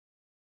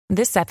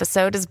This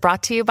episode is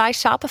brought to you by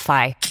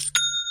Shopify.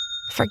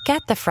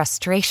 Forget the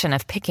frustration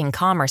of picking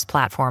commerce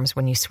platforms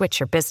when you switch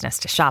your business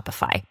to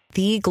Shopify,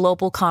 the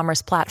global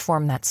commerce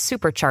platform that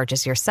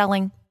supercharges your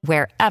selling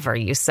wherever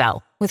you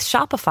sell. With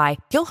Shopify,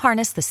 you'll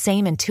harness the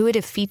same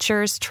intuitive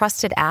features,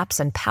 trusted apps,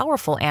 and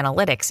powerful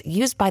analytics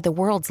used by the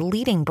world's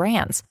leading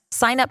brands.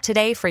 Sign up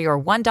today for your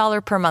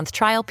 $1 per month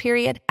trial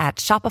period at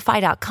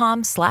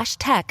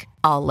shopify.com/tech,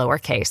 all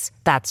lowercase.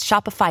 That's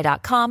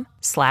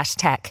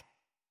shopify.com/tech.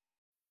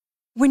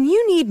 When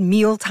you need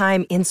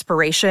mealtime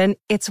inspiration,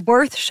 it's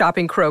worth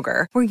shopping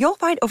Kroger, where you'll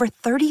find over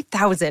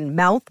 30,000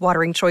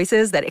 mouth-watering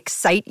choices that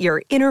excite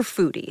your inner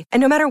foodie. And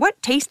no matter what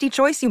tasty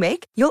choice you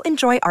make, you'll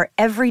enjoy our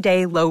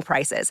everyday low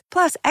prices,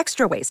 plus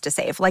extra ways to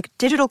save, like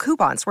digital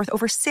coupons worth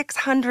over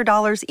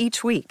 $600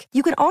 each week.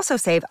 You can also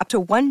save up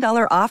to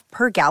 $1 off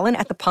per gallon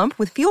at the pump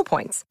with fuel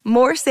points.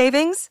 More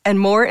savings and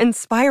more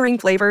inspiring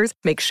flavors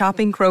make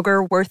shopping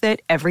Kroger worth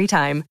it every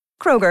time.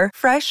 Kroger,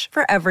 fresh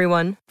for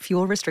everyone.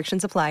 Fuel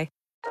restrictions apply.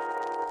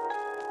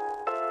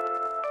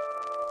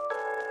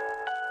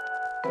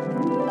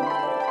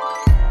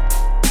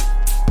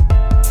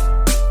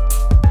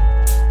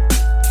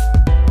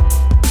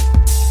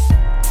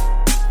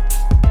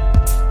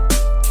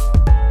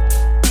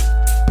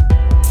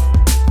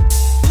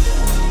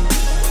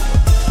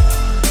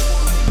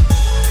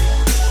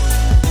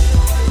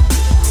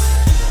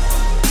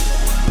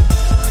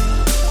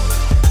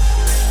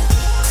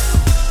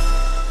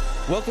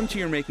 Welcome to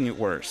You're Making It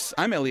Worse.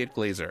 I'm Elliot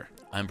Glazer.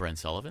 I'm Brent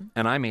Sullivan.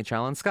 And I'm H.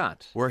 Alan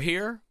Scott. We're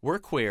here. We're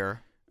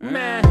queer.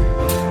 Meh.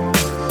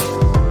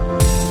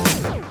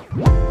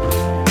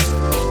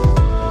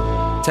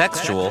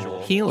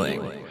 Textual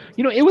healing.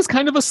 You know, it was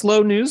kind of a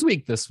slow news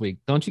week this week,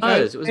 don't you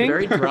guys? It was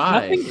very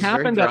dry. Nothing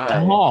happened at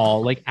the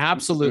mall, like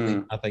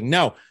absolutely nothing.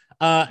 No.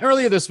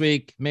 Earlier this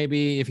week,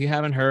 maybe if you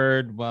haven't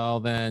heard, well,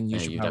 then you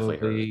should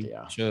probably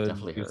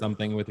do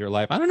something with your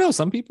life. I don't know.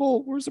 Some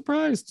people were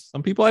surprised.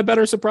 Some people I bet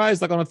are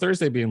surprised, like on a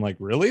Thursday, being like,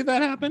 really,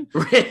 that happened?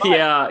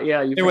 Yeah.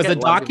 There was a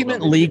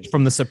document leaked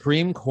from the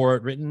Supreme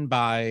Court written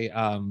by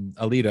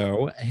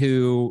Alito,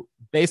 who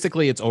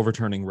basically it's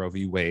overturning Roe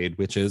v. Wade,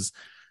 which is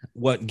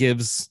what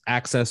gives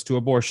access to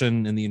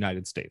abortion in the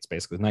United States,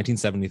 basically the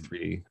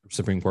 1973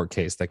 Supreme Court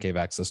case that gave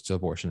access to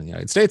abortion in the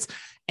United States.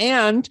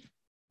 And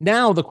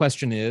now the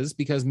question is,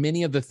 because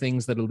many of the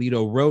things that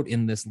Alito wrote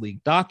in this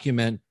leaked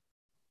document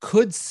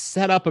could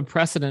set up a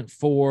precedent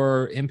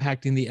for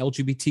impacting the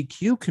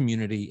LGBTQ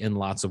community in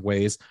lots of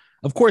ways.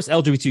 Of course,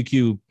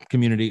 LGBTQ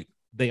community,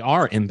 they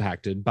are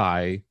impacted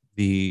by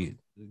the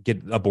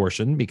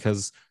abortion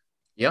because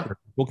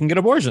people can get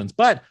abortions.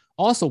 But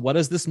also, what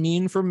does this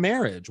mean for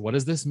marriage? What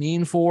does this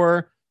mean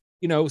for,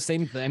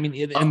 same thing? I mean,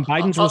 in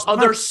Biden's response,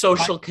 other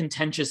social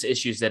contentious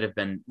issues that have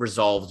been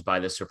resolved by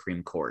the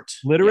Supreme Court.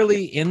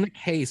 Literally, in the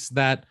case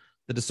that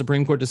the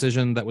Supreme Court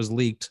decision that was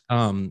leaked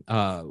for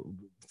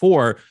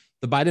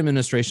the Biden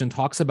administration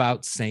talks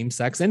about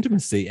same-sex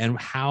intimacy and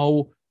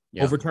how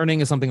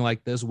overturning of something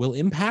like this will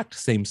impact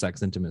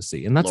same-sex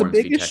intimacy, and that's Lawrence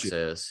a big v. issue.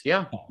 Texas.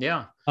 Yeah.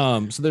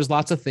 So there's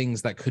lots of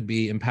things that could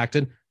be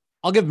impacted.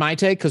 I'll give my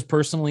take because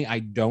personally, I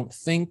don't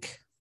think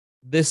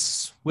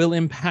this will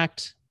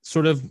impact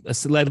sort of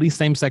at least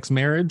same-sex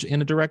marriage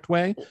in a direct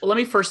way. Well, let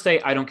me first say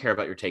I don't care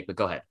about your take, but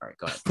go ahead. All right,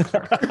 go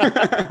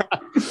ahead.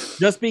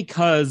 Just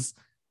because,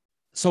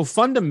 so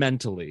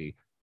fundamentally,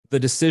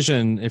 the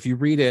decision, if you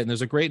read it, and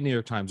there's a great New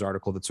York Times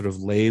article that sort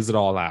of lays it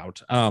all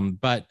out,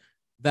 but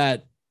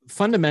that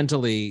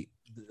fundamentally,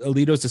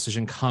 Alito's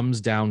decision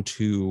comes down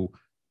to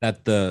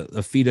that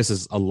the fetus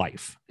is a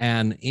life.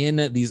 And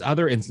in these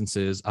other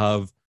instances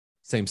of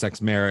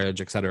same-sex marriage,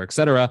 et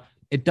cetera,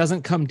 it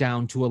doesn't come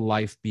down to a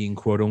life being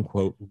quote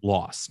unquote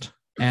lost.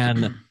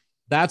 And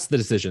that's the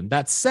decision.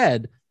 That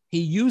said, he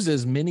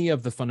uses many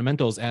of the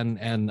fundamentals and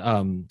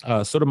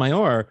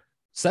Sotomayor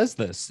says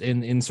this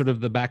in sort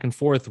of the back and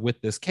forth with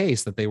this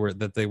case that they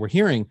were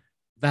hearing,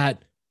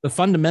 that the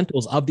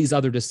fundamentals of these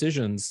other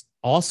decisions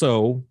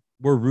also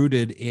were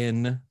rooted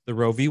in the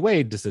Roe v.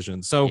 Wade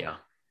decision. So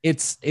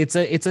it's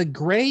a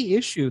gray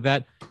issue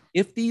that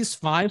if these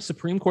 5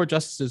 Supreme Court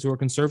justices who are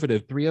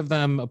conservative, 3 of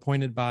them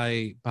appointed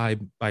by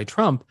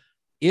Trump,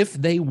 if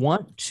they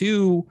want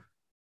to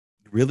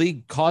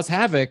really cause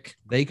havoc,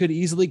 they could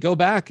easily go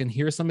back and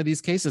hear some of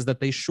these cases that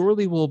they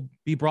surely will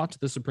be brought to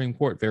the Supreme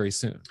Court very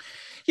soon.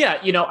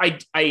 Yeah,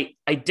 I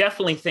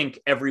definitely think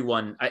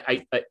everyone.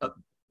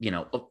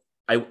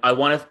 I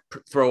want to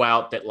throw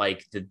out that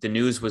like the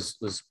news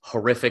was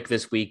horrific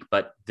this week,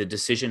 but the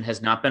decision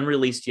has not been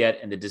released yet,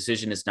 and the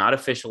decision is not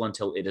official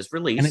until it is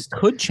released. And it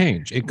could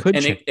change. It could,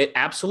 change. It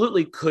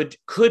absolutely could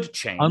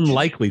change.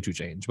 Unlikely to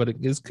change, but it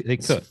could.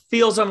 It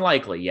feels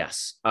unlikely.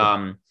 Yes.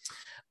 So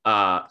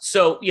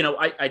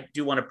I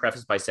do want to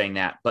preface by saying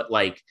that, but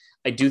like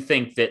I do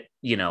think that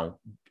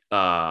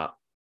I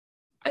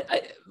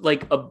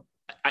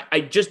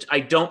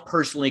don't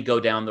personally go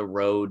down the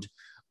road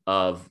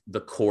of the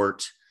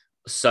court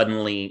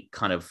suddenly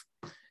kind of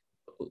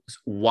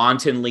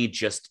wantonly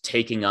just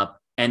taking up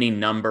any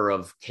number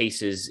of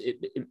cases,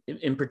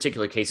 in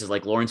particular cases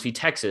like Lawrence v.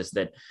 Texas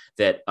that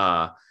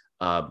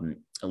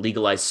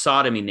legalize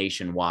sodomy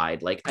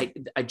nationwide. Like,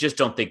 I just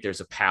don't think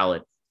there's a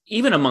palate,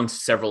 even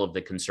amongst several of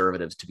the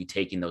conservatives, to be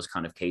taking those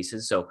kind of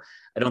cases. So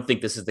I don't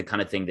think this is the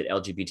kind of thing that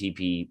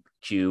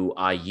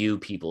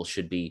LGBTQIU people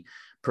should be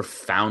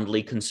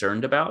profoundly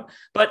concerned about.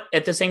 But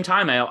at the same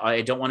time,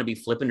 I don't want to be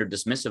flippant or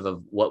dismissive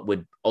of what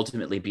would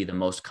ultimately be the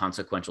most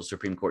consequential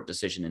Supreme Court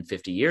decision in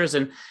 50 years.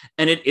 And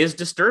it is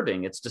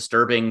disturbing. It's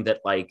disturbing that,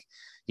 like,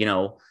 you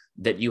know,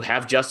 that you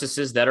have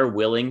justices that are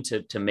willing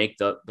to make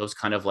those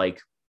kind of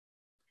like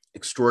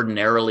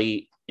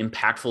extraordinarily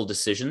impactful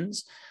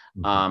decisions,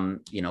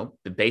 you know,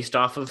 based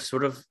off of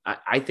sort of,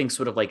 I think,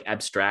 sort of like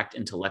abstract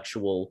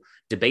intellectual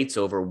debates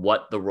over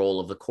what the role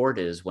of the court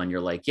is, when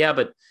you're like, yeah,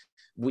 but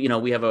you know,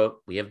 we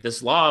have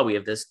this law, we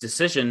have this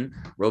decision,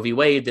 Roe v.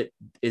 Wade, that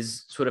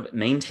is sort of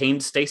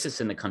maintained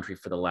stasis in the country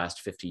for the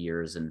last 50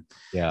 years. And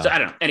so I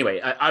don't know.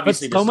 Anyway,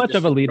 obviously, so much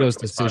of Alito's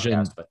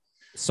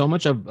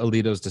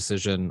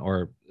decision,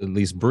 or at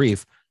least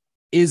brief,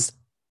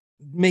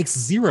 makes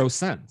zero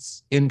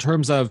sense in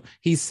terms of,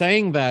 he's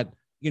saying that,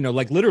 you know,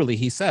 like literally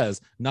he says,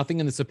 nothing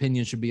in this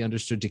opinion should be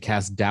understood to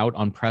cast doubt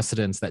on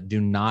precedents that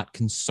do not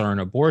concern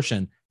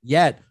abortion.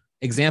 Yet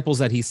examples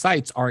that he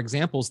cites are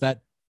examples that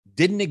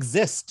didn't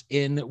exist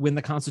when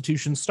the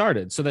Constitution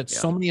started. So that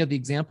so many of the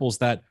examples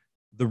that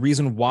the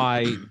reason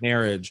why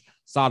marriage,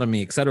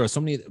 sodomy, et cetera,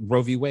 so many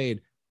Roe v.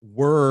 Wade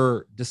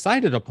were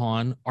decided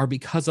upon are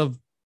because of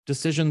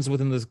decisions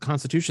within the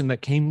Constitution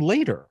that came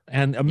later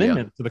and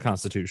amendments to the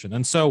Constitution.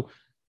 And so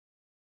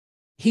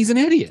he's an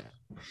idiot.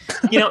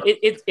 You know,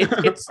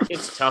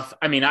 it's tough.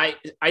 I mean, I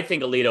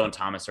think Alito and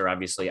Thomas are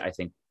obviously, I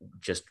think,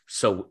 just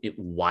so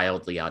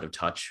wildly out of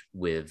touch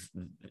with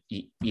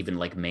even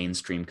like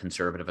mainstream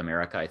conservative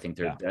America. I think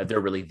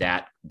they're really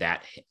that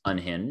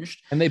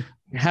unhinged. And they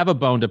have a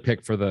bone to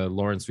pick for the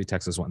Lawrence v.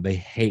 Texas one. They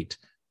hate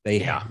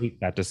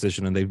that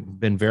decision, and they've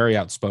been very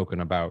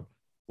outspoken about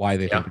why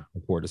they think it's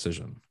a poor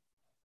decision.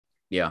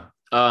 Yeah.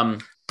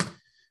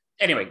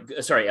 Anyway,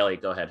 sorry,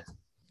 Elliot, go ahead.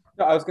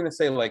 No, I was going to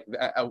say, like,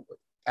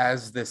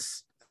 as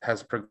this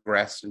has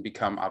progressed and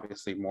become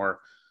obviously more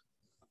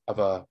of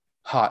a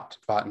hot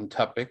button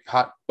topic,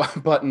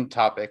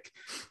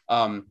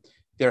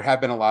 there have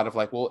been a lot of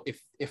like, well,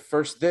 if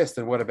first this,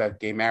 then what about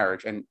gay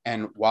marriage?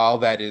 And while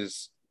that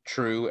is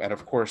true, and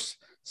of course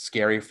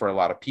scary for a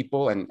lot of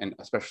people, and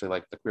especially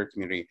like the queer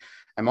community,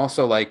 I'm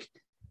also like,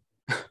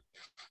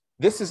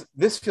 this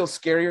feels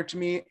scarier to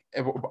me.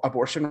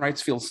 Abortion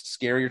rights feels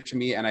scarier to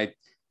me, and I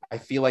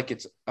feel like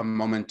it's a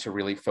moment to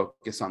really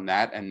focus on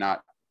that and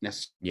not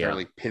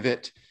necessarily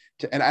pivot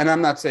to, and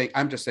I'm not saying,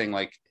 I'm just saying,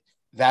 like,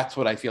 that's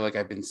what I feel like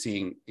I've been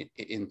seeing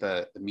in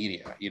the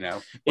media, you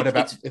know, what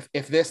about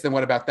if this, then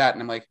what about that?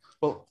 And I'm like,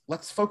 well,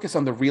 let's focus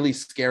on the really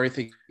scary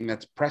thing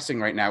that's pressing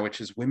right now,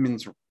 which is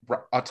women's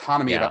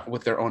autonomy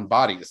with their own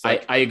bodies.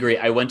 Like, I agree.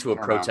 I went to a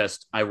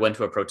protest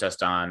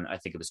on, I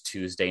think it was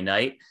Tuesday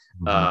night,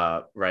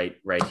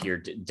 right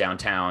here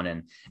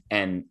downtown.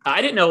 And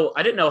I didn't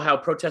know how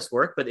protests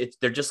work, but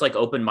they're just like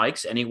open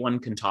mics. Anyone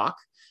can talk.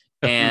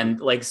 And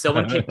like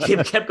someone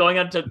kept going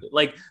up to,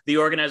 like, the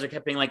organizer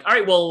kept being like, all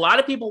right, well, a lot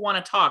of people want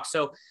to talk.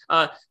 So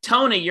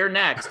Tony, you're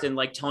next. And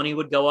like, Tony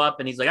would go up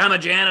and he's like, I'm a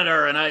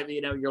janitor. And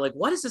you're like,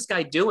 what is this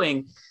guy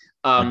doing?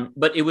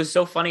 But it was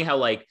so funny how,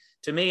 like,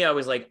 to me, I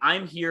was like,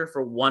 I'm here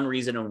for one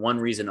reason and one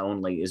reason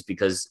only, is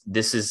because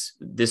this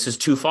is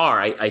too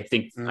far. I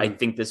think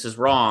this is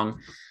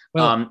wrong.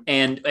 Well,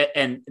 and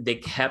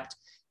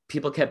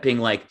people kept being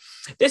like,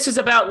 this is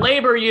about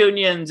labor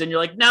unions. And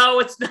you're like, no,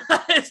 it's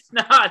not. It's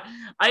not.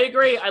 I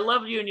agree. I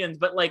love unions,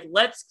 but like,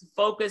 let's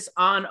focus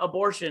on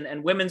abortion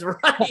and women's rights.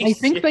 I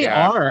think they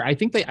are. I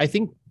think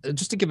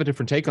just to give a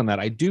different take on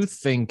that, I do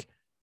think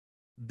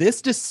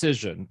this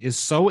decision is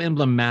so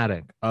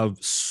emblematic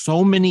of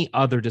so many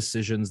other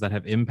decisions that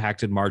have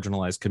impacted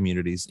marginalized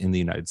communities in the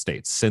United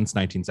States since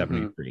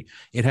 1973.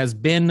 It has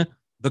been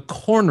the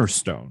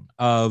cornerstone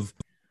of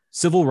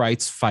civil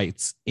rights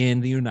fights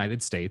in the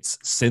United States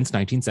since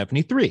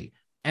 1973.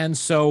 And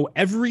so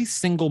every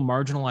single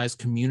marginalized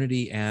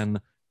community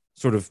and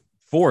sort of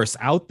force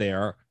out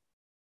there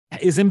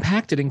is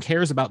impacted and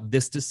cares about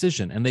this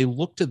decision. And they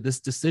look to this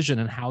decision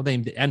and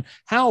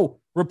how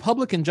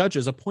Republican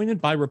judges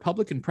appointed by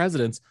Republican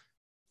presidents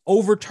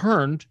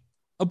overturned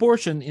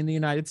abortion in the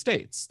United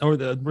States, or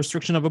the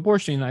restriction of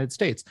abortion in the United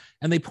States.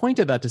 And they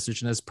pointed that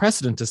decision as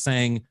precedent to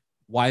saying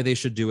why they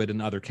should do it in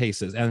other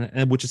cases,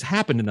 and which has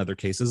happened in other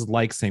cases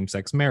like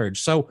same-sex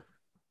marriage. So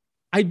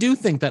I do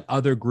think that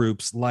other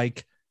groups,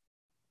 like,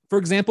 for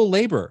example,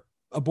 labor,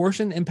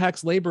 abortion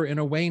impacts labor in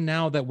a way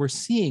now that we're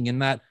seeing, in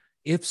that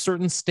if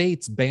certain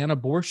states ban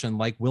abortion,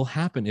 like will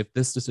happen if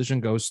this decision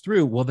goes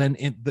through, well,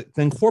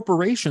 then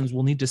corporations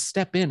will need to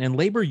step in, and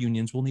labor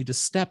unions will need to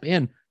step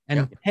in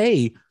and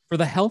pay for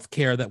the health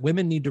care that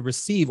women need to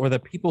receive, or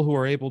that people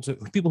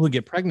who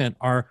get pregnant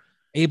are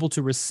able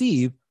to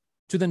receive,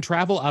 to then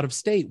travel out of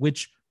state,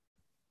 which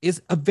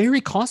is a very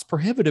cost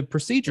prohibitive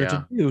procedure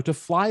to do, to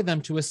fly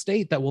them to a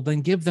state that will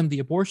then give them the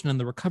abortion and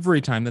the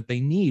recovery time that they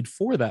need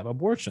for that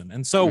abortion.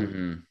 And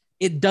so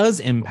it does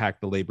impact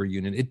the labor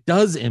union. It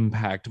does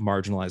impact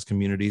marginalized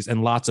communities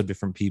and lots of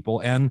different people.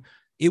 And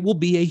it will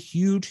be a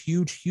huge,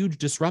 huge, huge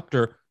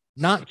disruptor,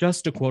 not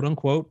just to quote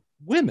unquote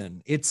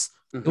women.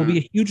 It'll be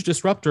a huge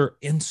disruptor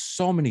in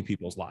so many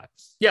people's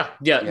lives. Yeah.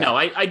 No,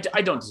 I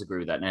don't disagree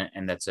with that.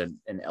 And that's an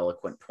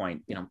eloquent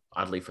point,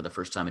 oddly for the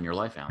first time in your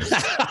life, Alan.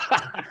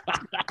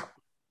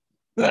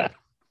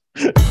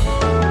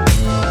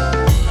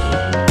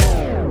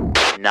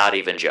 Not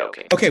even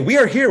joking. Okay, we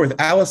are here with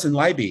Allison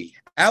Leiby.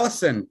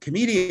 Allison,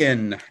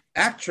 comedian,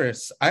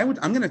 actress. I'm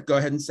going to go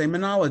ahead and say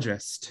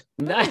monologist.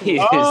 Nice.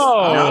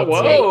 Oh,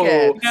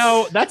 whoa.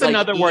 No, that's Like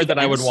another word that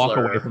I would walk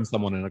slur. away from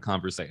someone in a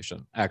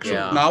conversation. Actually,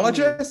 Yeah.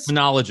 Monologist?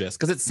 monologist,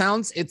 because it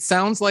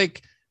sounds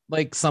like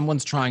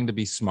someone's trying to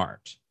be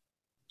smart.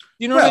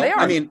 You know Well, what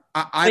I mean?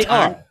 I They mean,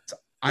 are.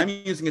 I'm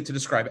using it to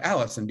describe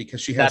Allison because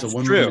she has That's a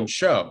one-woman true.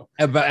 show.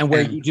 And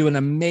where And- you do an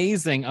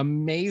amazing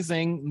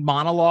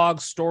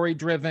monologue,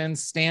 story-driven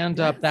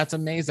stand-up. Yes. That's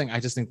amazing. I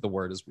just think the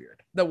word is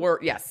weird. The word,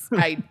 yes,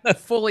 I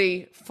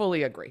fully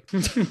agree.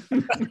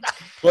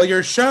 Well,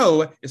 your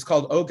show is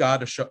called Oh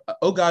God,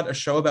 a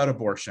show about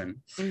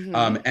abortion.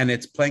 Mhm. And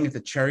it's playing at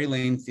the Cherry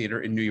Lane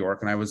Theater in New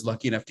York. And I was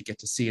lucky enough to get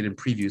to see it in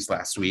previews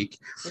last week.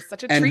 It was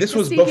such a and treat this to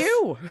was see bef-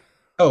 you.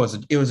 Oh,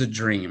 it was a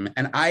dream.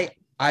 And I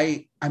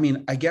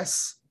mean, I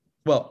guess,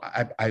 well,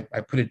 I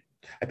put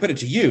it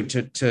to you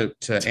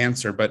to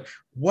answer, but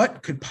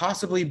what could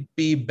possibly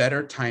be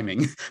better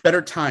timed?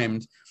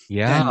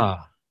 Yeah.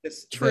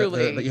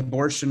 Truly. The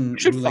abortion You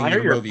should ruling fire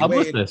in your Roe v. Wade.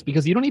 publicist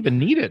because you don't even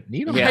need it.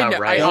 Need them. Yeah. I know,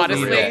 right. I Don't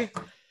need honestly,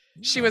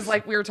 she was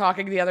like, we were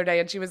talking the other day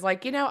and she was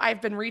like,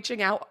 I've been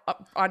reaching out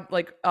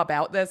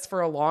about this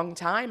for a long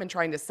time and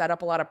trying to set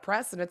up a lot of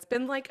press. And it's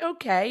been like,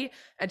 okay.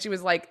 And she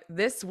was like,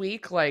 this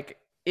week,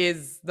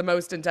 is the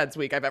most intense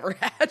week I've ever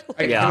had.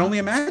 I Yeah. can only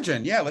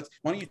imagine. Yeah, why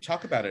don't you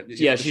talk about it?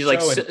 Yeah, The she's like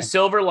show and-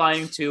 silver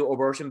lining to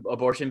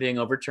abortion being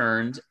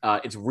overturned.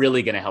 It's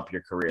really going to help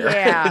your career.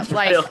 Yeah, It's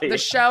like really- the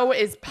show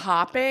is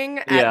popping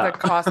at Yeah. the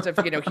cost of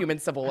human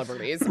civil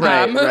liberties.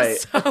 Right.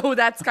 So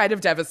that's kind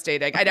of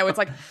devastating. I know it's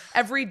like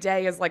every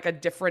day is like a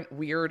different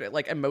weird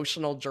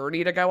emotional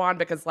journey to go on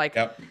because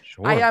Yep.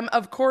 Sure. I am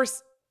of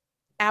course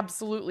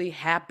absolutely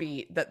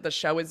happy that the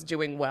show is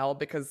doing well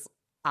because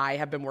I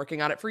have been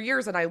working on it for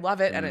years and I love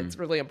it and it's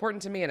really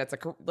important to me and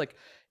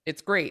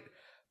it's great.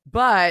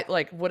 But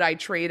would I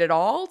trade it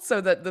all so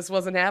that this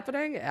wasn't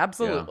happening?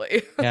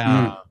 Absolutely.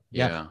 Yeah.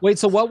 Yeah. Wait,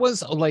 so what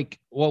was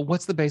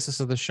what's the basis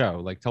of the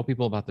show? Tell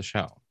people about the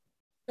show.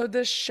 So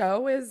the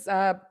show is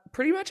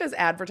pretty much as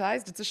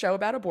advertised. It's a show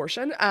about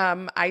abortion.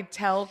 I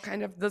tell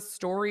kind of the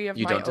story of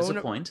You my don't own.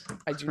 disappoint.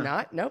 I do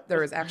not. Nope.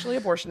 There is actually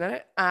abortion in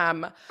it.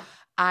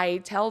 I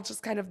tell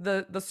just kind of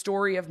the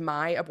story of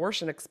my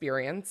abortion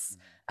experience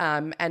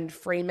and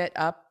frame it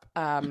up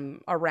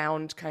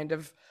around kind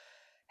of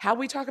how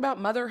we talk about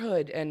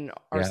motherhood in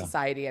our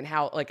society and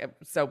how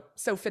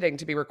so fitting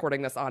to be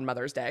recording this on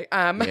Mother's Day.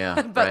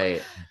 Yeah,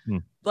 but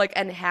right.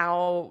 and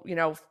how,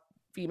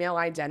 female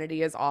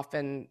identity is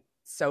often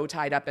so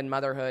tied up in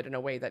motherhood in a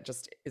way that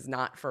just is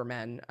not for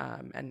men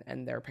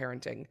and their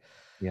parenting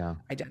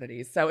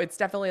identities. So it's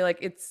definitely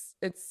it's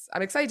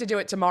I'm excited to do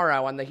it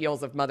tomorrow on the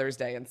heels of Mother's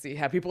Day and see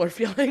how people are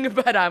feeling.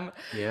 But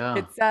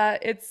Yeah.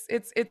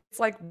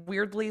 it's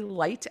weirdly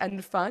light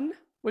and fun.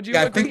 Would you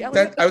Yeah, I agree, think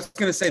Elliot? that I was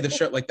going to say the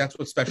show, that's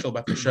what's special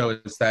about the show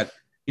is that,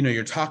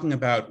 you're talking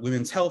about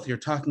women's health. You're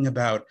talking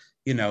about,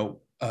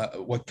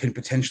 what can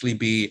potentially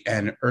be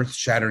an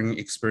earth-shattering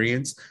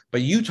experience,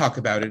 but you talk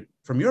about it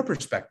from your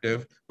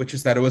perspective, which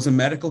is that it was a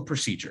medical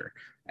procedure.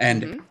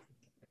 And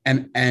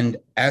and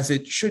as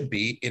it should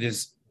be, it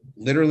is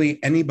literally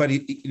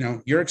anybody,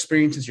 your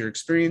experience is your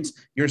experience.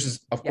 Yours is,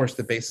 of course,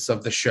 the basis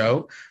of the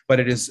show, but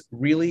it is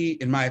really,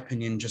 in my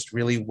opinion, just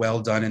really well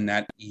done in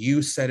that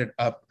you set it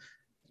up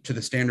to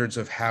the standards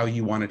of how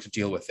you wanted to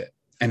deal with it.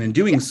 And in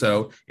doing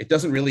so, it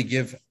doesn't really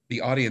give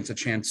the audience a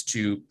chance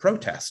to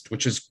protest,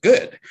 which is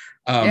good.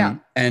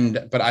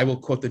 But I will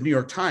quote the New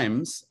York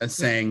Times as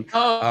saying,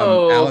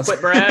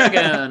 quit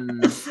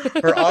bragging.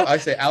 I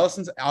say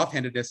Allison's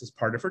offhandedness is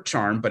part of her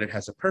charm, but it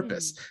has a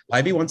purpose.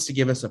 Leiby wants to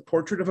give us a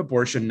portrait of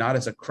abortion, not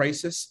as a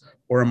crisis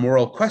or a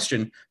moral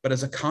question, but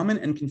as a common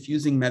and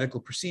confusing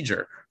medical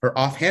procedure. Her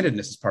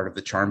offhandedness is part of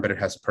the charm, but it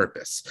has a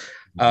purpose.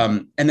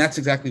 And that's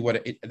exactly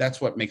that's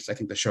what makes, I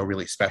think, the show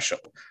really special.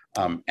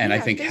 And I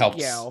think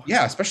helps.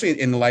 Yeah, especially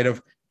in the light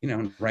of,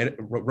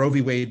 Roe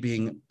v. Wade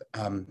being,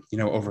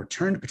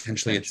 overturned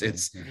potentially.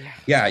 It's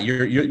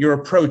your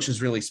approach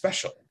is really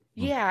special.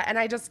 Yeah. And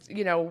I just,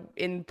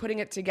 in putting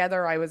it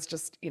together, I was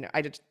just,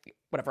 I did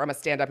whatever. I'm a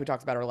stand-up who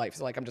talks about her life.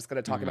 So I'm just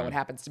going to talk about what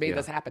happens to me.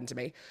 This happened to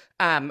me.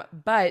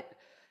 But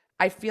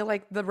I feel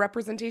like the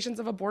representations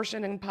of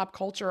abortion in pop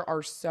culture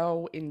are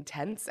so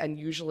intense and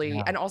usually,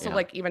 and also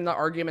even the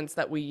arguments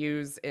that we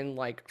use in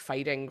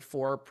fighting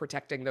for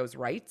protecting those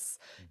rights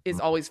is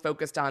always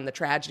focused on the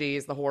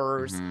tragedies, the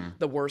horrors,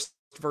 the worst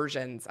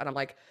versions. And I'm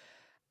like,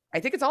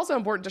 I think it's also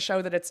important to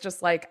show that it's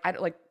just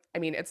I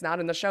mean, it's not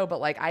in the show,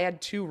 but like I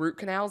had 2 root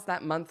canals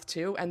that month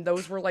too, and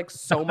those were like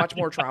so much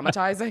more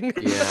traumatizing.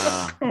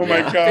 Yeah. Oh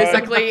my God.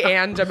 Physically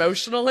and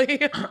emotionally.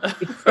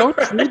 It's so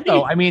true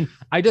though. I mean,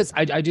 I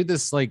do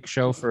this like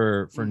show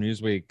for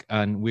Newsweek,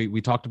 and we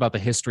talked about the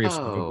history of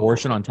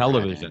abortion on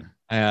television,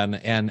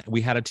 and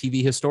we had a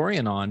TV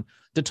historian on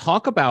to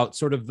talk about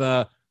sort of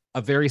a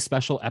very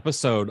special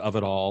episode of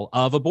it all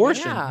of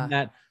abortion. Yeah. And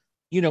that,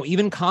 you know,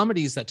 even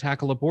comedies that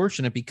tackle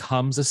abortion, it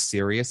becomes a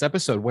serious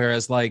episode.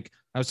 Whereas, like,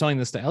 I was telling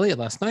this to Elliot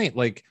last night,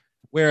 like,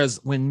 whereas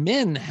when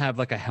men have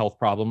like a health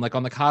problem, like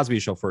on the Cosby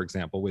Show, for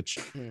example, which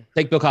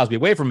take Bill Cosby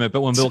away from it,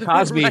 but when Bill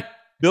Cosby, Right.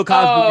 Bill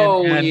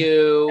Cosby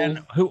and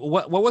and who,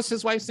 what was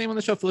his wife's name on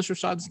the show? Felicia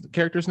Rashad's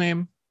character's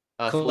name?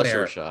 Felicia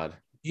Claire. Rashad.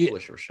 Yeah.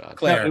 Felicia Rashad.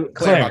 Claire.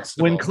 Claire.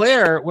 Huxtable. When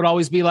Claire would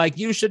always be like,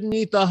 you shouldn't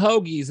eat the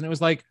hoagies. And it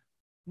was like,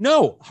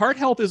 no, heart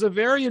health is a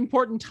very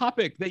important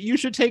topic that you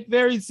should take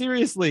very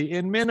seriously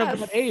in men of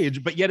that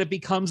age, but yet it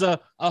becomes a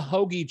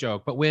hoagie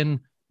joke. But when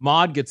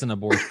Maude gets an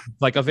abortion,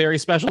 it's like a very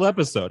special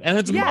episode. And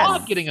it's Yes.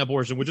 Maude getting an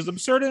abortion, which is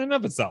absurd in and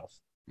of itself.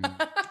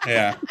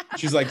 Yeah.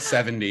 She's like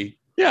 70.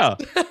 Yeah.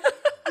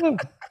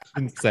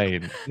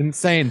 Insane.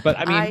 But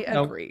I mean, I you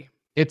know, agree.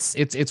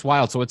 it's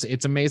wild. So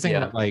it's amazing.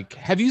 Yeah. That, like,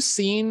 have you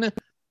seen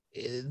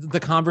the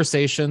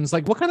conversations?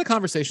 Like, what kind of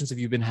conversations have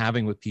you been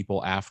having with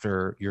people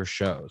after your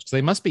shows?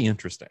 They must be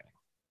interesting.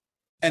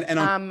 And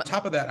on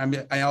top of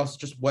that, I also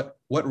just what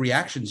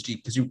reactions do you,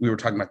 because we were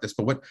talking about this,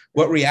 but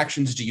what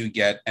reactions do you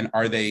get, and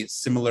are they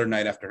similar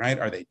night after night?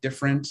 Are they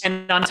different?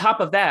 And on top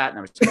of that,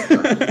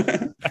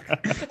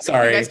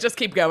 sorry, You guys just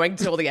keep going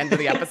till the end of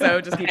the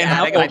episode. Just keep And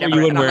how adding. old are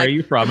you and where are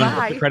you from? And what's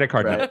Bye. the credit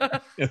card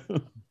Right.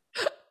 number?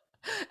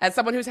 As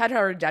someone who's had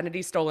her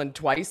identity stolen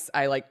twice,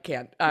 I like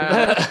can't.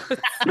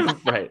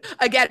 right.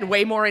 Again,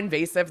 way more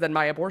invasive than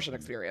my abortion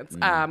experience.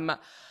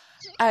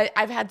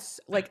 I've had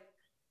like,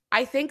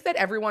 I think that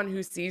everyone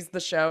who sees the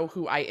show,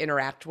 who I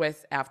interact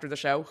with after the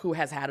show, who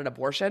has had an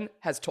abortion,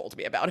 has told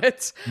me about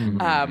it.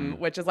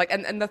 Which is like,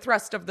 and the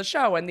thrust of the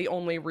show, and the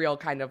only real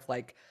kind of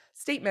like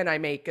statement I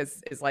make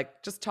is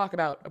like, just talk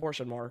about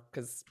abortion more,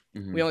 because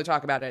we only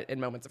talk about it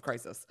in moments of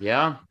crisis.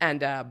 Yeah.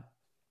 And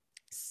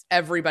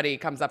everybody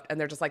comes up and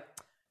they're just like,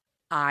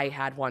 I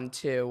had one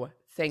too.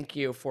 Thank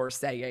you for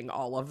saying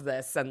all of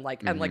this. And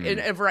like, and like,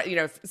 you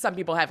know, some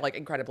people have like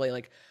incredibly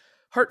like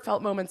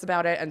heartfelt moments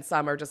about it. And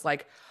some are just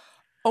like,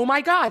 oh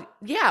my God,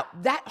 yeah,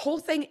 that whole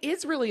thing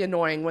is really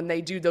annoying when they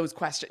do those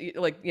questions,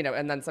 like, you know,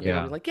 and then some people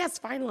are like, yes,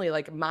 finally,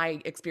 like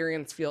my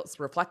experience feels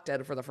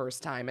reflected for the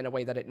first time in a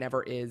way that it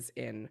never is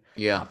in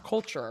pop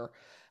culture.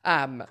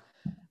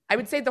 I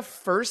would say the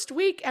first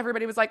week,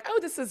 everybody was like, oh,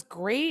 this is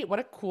great. What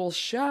a cool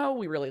show.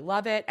 We really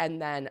love it.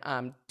 And then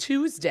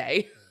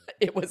Tuesday,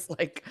 it was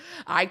like,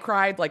 I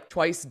cried like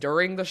twice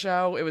during the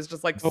show. It was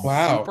just like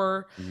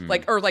super,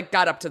 like, or like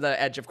got up to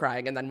the edge of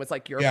crying and then was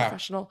like, you're a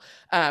professional.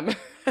 And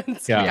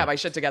so we have my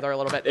shit together a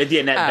little bit. At the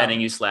Annette Bening,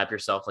 you slap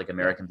yourself like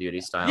American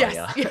Beauty style.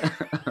 Yes.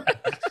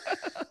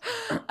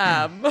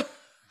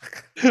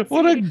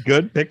 What a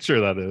good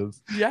picture that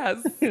is.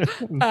 Yes.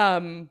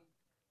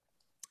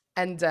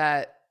 And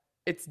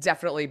it's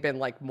definitely been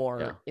like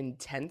more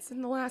intense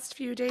in the last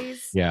few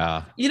days.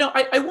 Yeah. You know,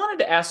 I wanted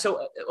to ask,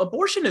 so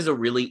abortion is a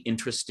really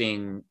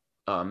interesting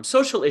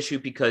social issue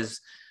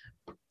because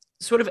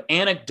sort of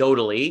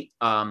anecdotally,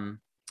 I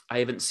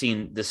haven't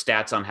seen the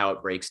stats on how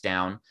it breaks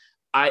down.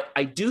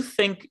 I do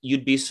think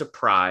you'd be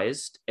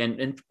surprised,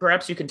 and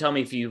perhaps you can tell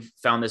me if you've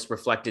found this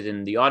reflected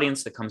in the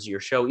audience that comes to your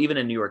show, even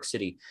in New York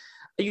City.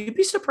 You'd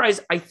be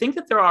surprised. I think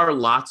that there are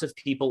lots of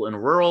people in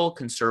rural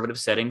conservative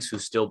settings who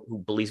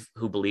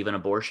believe in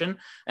abortion,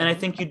 and I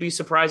think you'd be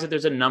surprised that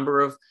there's a number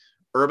of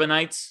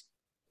urbanites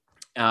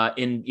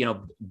in, you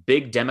know,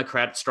 big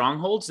Democrat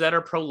strongholds that are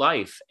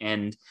pro-life.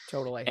 And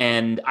Totally.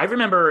 And I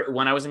remember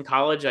when I was in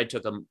college, I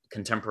took a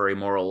contemporary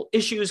moral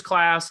issues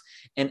class,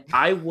 and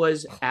I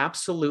was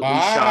absolutely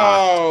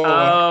shocked.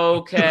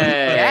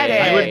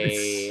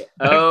 Okay.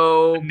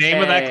 The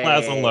name of that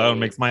class alone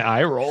makes my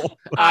eye roll.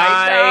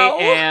 I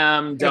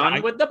am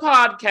done with the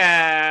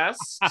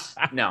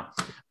podcast. No.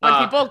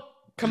 When people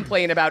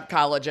complain about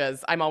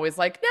colleges, I'm always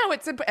like, no,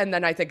 it's and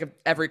then I think of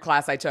every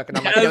class I took and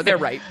I'm like, no, they're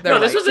right.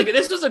 This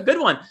was a good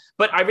one.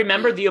 But I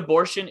remember the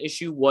abortion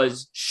issue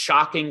was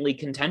shockingly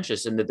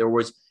contentious, and that there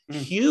was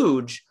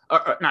huge,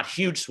 or not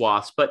huge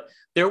swaths, but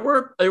there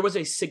was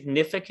a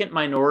significant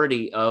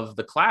minority of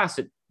the class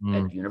at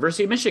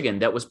University of Michigan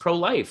that was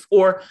pro-life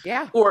or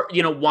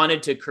you know,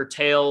 wanted to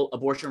curtail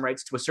abortion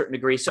rights to a certain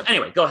degree. So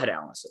anyway, go ahead,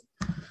 Allison.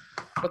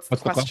 What's the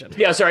question?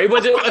 Yeah, sorry.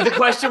 The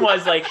question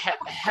was like,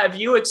 have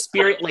you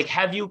experienced, like,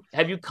 have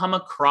you come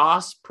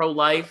across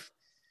pro-life,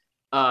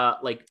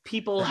 like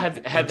people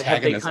have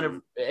they kind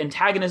of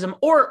antagonism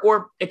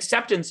or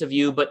acceptance of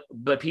you, but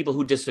people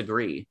who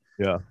disagree?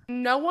 Yeah.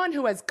 No one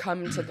who has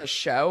come to the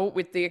show,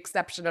 with the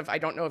exception of, I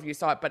don't know if you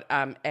saw it, but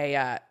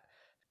a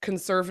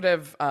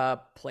conservative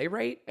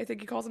playwright, I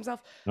think he calls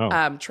himself,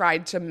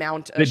 tried to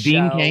mount a show.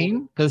 Dean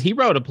Cain? Because he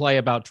wrote a play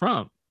about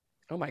Trump.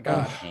 Oh my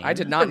God. I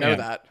did not know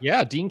that.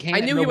 Yeah, Dean Cain. I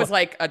knew he was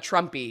like a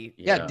Trumpy.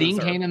 Yeah, Dean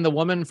Cain and the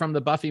woman from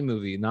the Buffy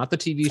movie, not the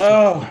TV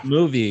show,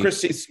 movie.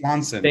 Christy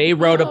Swanson. They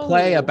wrote a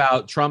play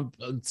about Trump,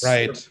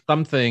 right?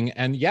 Something,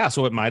 and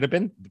so it might have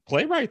been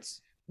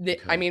playwrights.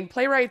 I mean,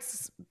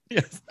 playwrights.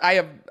 Yes.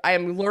 I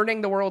am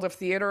learning the world of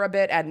theater a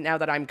bit, and now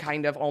that I'm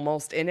kind of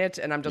almost in it,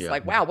 and I'm just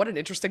like, wow, what an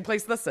interesting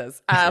place this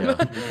is.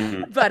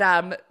 But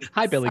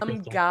hi, Billy. Some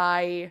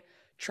guy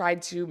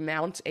tried to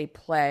mount a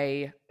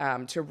play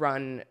to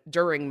run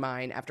during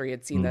mine after he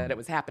had seen that it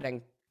was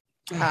happening.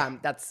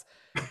 That's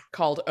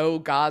called "Oh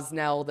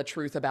Gosnell: The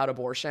Truth About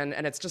Abortion,"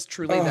 and it's just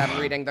truly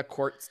them reading the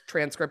court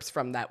transcripts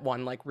from that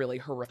one like really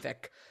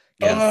horrific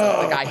case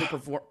of the guy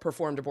who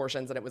performed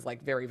abortions, and it was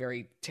like very,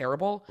 very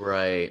terrible.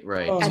 Right.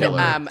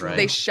 And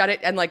they shut it,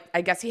 and like I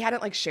guess he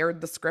hadn't like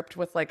shared the script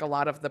with like a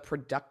lot of the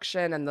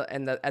production and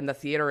the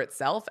theater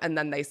itself, and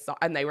then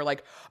they were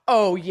like,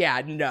 oh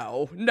yeah,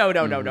 no.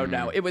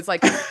 It was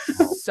like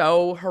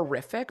so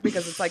horrific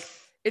because it's like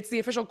it's the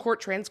official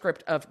court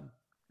transcript of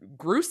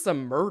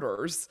gruesome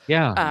murders.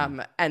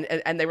 Yeah.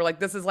 And they were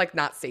like, this is like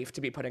not safe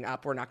to be putting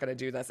up. We're not going to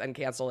do this and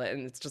cancel it.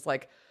 And it's just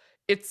like,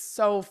 it's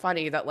so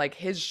funny that like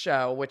his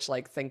show, which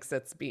like thinks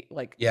it's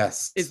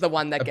is the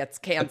one that gets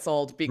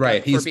canceled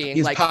because for being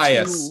he's like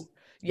pious.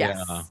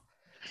 Yes.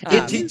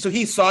 Yeah. So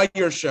he saw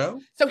your show.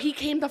 So he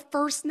came the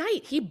first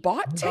night. He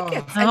bought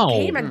tickets and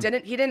came and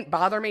he didn't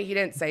bother me. He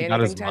didn't say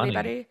anything to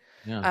anybody.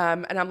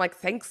 Yeah. And I'm like,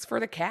 thanks for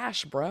the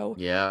cash, bro.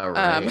 Yeah.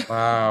 Right.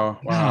 Wow.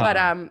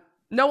 But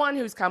no one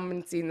who's come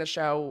and seen the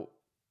show,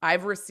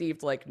 I've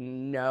received like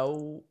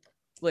no.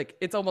 Like,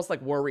 it's almost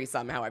like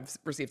worrisome how I've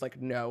received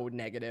like no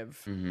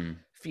negative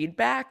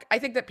feedback. I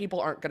think that people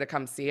aren't going to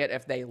come see it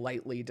if they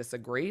lightly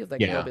disagree.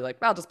 Like they'll be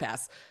like, well, I'll just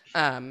pass.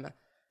 And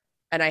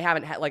I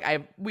haven't had like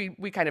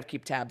we kind of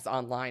keep tabs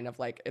online of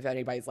like if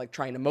anybody's like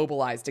trying to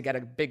mobilize to get a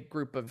big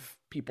group of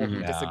people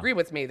who disagree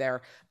with me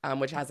there,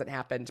 which hasn't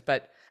happened.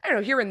 But I don't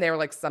know, here and there,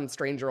 like some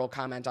stranger will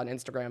comment on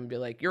Instagram and be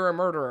like, "You're a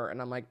murderer,"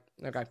 and I'm like,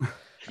 okay.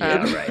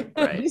 Right.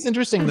 It's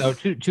interesting though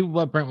to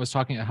what Brent was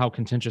talking about, how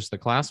contentious the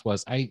class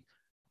was.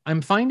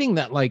 I'm finding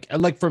that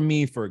like for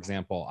me, for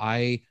example,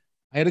 I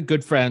had a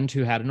good friend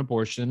who had an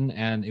abortion,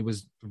 and it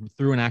was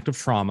through an act of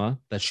trauma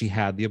that she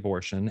had the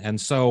abortion. And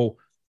so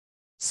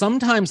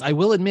sometimes I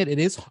will admit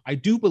I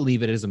do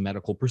believe it is a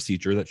medical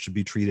procedure that should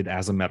be treated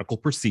as a medical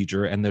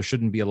procedure. And there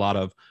shouldn't be a lot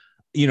of,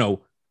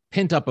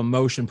 pent up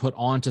emotion put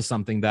onto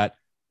something that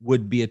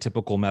would be a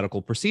typical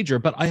medical procedure.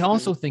 But I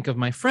also think of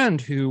my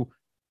friend who,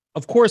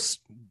 of course,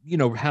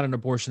 had an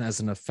abortion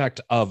as an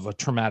effect of a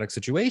traumatic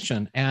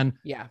situation. And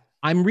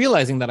I'm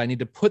realizing that I need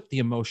to put the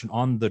emotion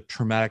on the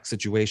traumatic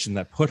situation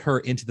that put her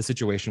into the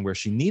situation where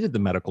she needed the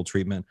medical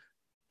treatment.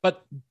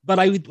 But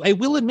I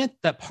will admit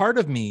that part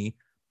of me,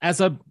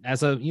 as a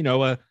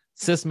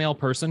cis male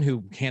person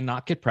who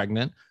cannot get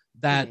pregnant,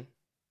 that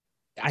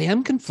I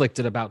am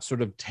conflicted about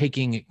sort of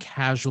taking it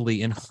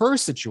casually in her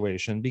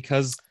situation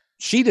because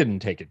she didn't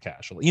take it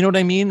casually. You know what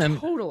I mean? And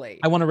totally.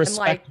 I want to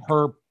respect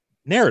her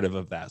narrative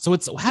of that. So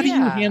it's how do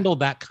you handle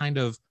that kind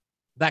of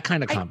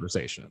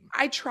conversation?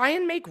 I try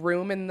and make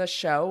room in the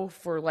show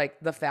for like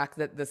the fact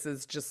that this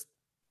is just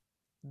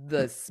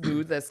the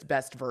smoothest,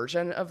 best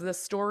version of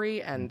this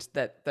story, and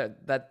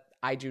that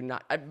I do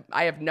not.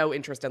 I have no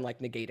interest in like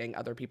negating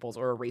other people's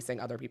or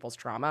erasing other people's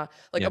trauma.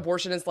 Like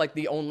abortion is like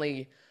the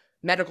only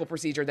medical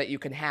procedure that you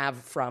can have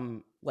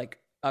from like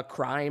a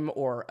crime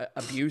or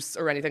abuse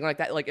or anything like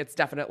that. Like it's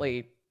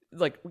definitely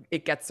like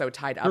it gets so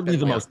tied up. Certainly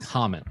the most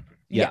common.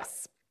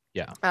 Yes.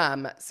 Yeah.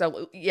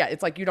 So yeah,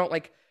 it's like you don't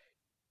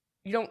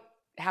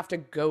have to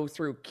go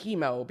through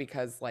chemo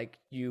because like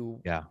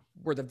you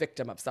were the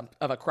victim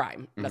of a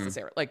crime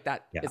necessarily. Like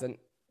that isn't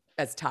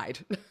as tied.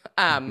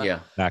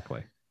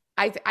 Exactly.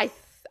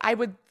 I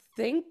would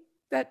think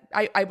that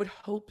I would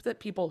hope that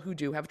people who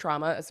do have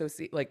trauma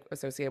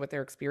associated with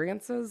their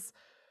experiences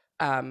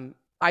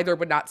either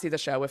would not see the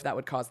show if that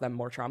would cause them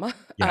more trauma,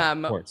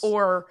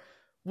 or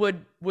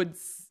would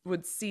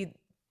see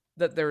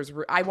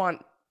that I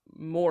want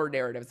more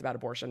narratives about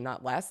abortion,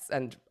 not less.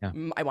 And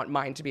I want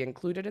mine to be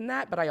included in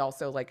that. But I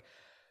also like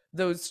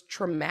those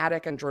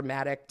traumatic and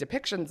dramatic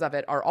depictions of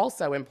it are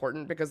also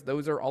important because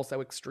those are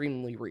also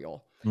extremely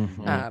real.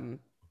 And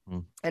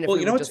if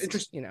we would just,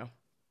 interesting,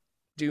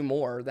 do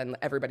more, then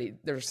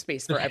there's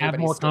space for everybody. Have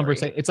more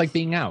conversation. It's like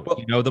being out.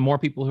 The more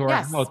people who are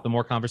out, the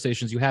more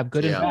conversations you have,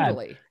 good and bad.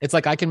 Totally. It's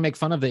like I can make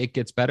fun of the "It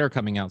Gets Better"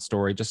 coming out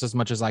story just as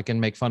much as I can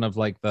make fun of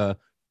like the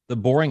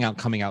boring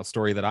coming out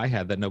story that I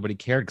had that nobody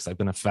cared because I've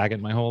been a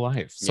faggot my whole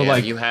life. So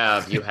like you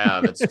have,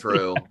 it's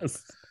true.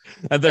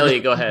 And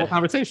then go ahead.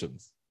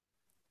 Conversations.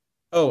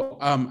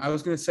 I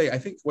was going to say, I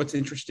think what's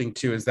interesting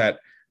too is that,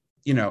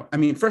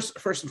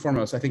 first and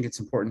foremost, I think it's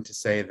important to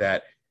say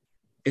that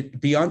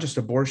beyond just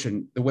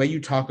abortion, the way you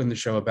talk on the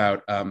show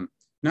about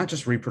not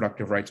just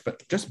reproductive rights,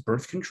 but just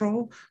birth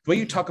control, the way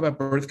you talk about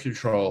birth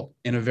control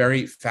in a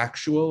very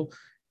factual,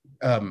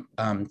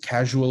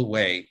 casual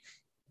way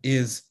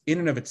is in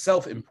and of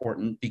itself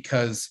important,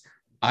 because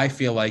I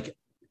feel like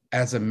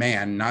as a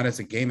man, not as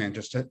a gay man,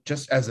 just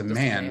as a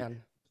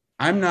man,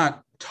 I'm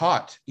not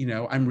taught,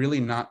 I'm really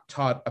not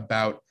taught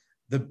about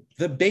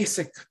the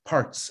basic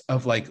parts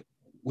of like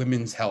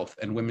women's health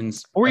and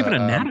women's or even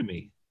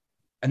anatomy.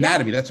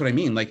 That's what I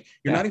mean. Like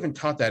you're not even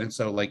taught that. And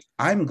so like,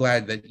 I'm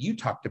glad that you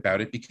talked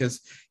about it,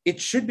 because it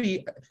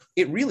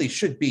really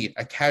should be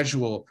a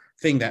casual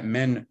thing that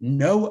men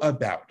know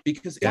about,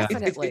 because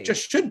it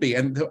just should be.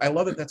 And I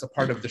love that that's a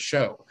part of the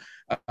show.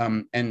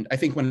 And I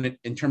think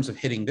in terms of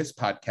hitting this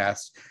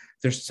podcast,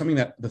 there's something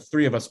that the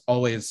three of us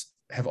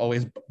have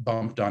always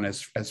bumped on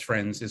as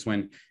friends, is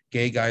when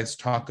gay guys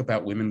talk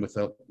about women with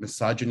a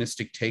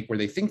misogynistic take, where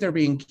they think they're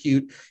being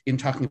cute in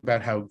talking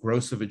about how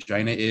gross a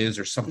vagina is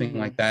or something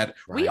like that.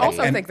 We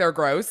also think they're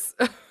gross.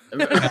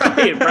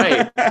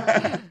 right.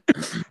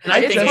 And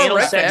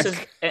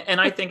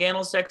I think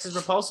anal sex is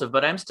repulsive,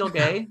 but I'm still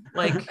gay.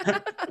 Like,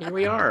 here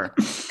we are.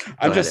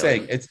 I'm just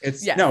saying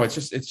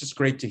it's just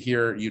great to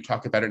hear you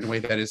talk about it in a way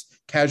that is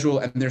casual,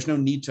 and there's no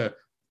need to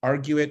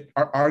argue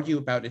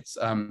about its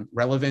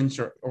relevance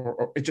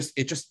or it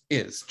just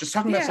is. Just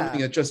talking about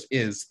something that just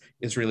is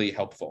really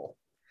helpful.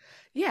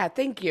 Yeah,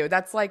 thank you.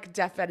 That's like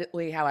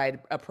definitely how I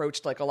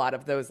approached like a lot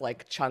of those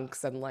like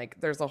chunks, and like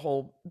there's a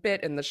whole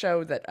bit in the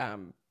show that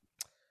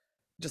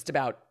just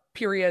about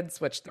periods,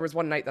 which there was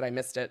one night that I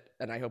missed it,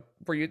 and I hope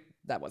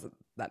that wasn't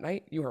that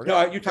night you heard.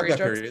 No, you talked about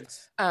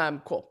periods.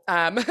 Cool.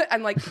 And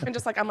I'm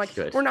like,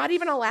 good. We're not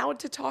even allowed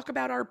to talk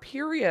about our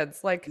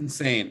periods. Like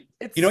insane.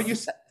 It's, you know what you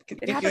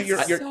it happens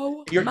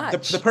so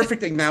much. The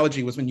perfect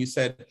analogy was when you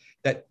said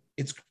that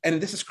and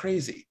this is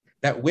crazy,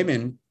 that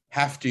women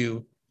have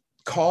to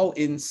call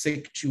in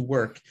sick to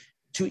work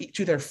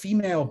to their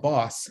female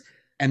boss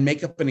and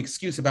make up an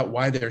excuse about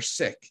why they're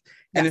sick.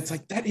 And it's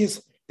like, that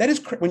is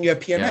when you have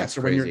PMS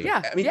or when you're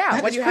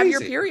when you have your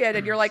period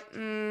and you're like,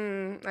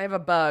 I have a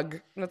bug,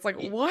 and it's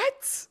like,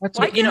 what?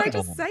 Why can't I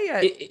just say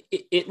it?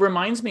 It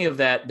reminds me of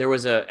that. There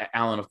was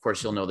Alan, of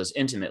course, you'll know this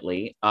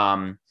intimately,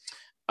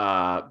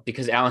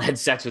 because Alan had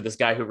sex with this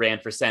guy who ran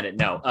for Senate.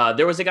 No,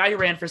 there was a guy who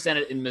ran for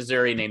Senate in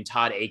Missouri named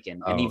Todd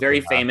Aiken, and he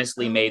very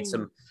famously made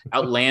some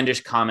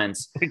outlandish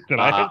comments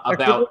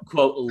about,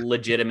 quote,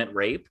 legitimate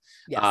rape.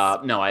 Yes.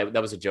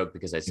 That was a joke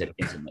because I said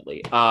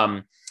intimately.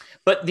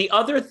 But the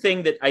other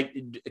thing that I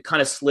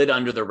kind of slid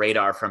under the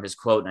radar from his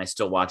quote, and I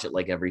still watch it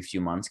like every few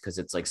months because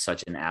it's like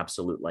such an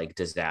absolute like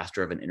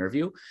disaster of an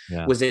interview,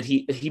 was that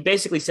he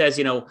basically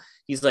says,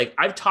 he's like,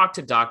 I've talked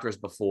to doctors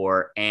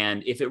before,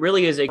 and if it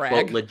really is a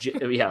quote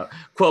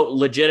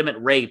legitimate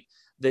rape,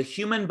 the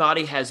human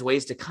body has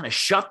ways to kind of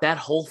shut that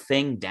whole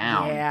thing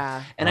down.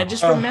 Yeah. And I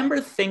just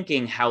remember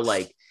thinking how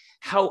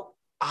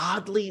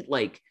oddly,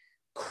 like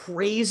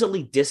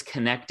crazily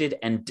disconnected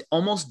and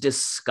almost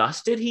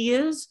disgusted he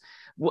is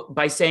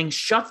by saying,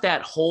 shut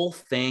that whole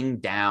thing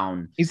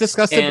down. He's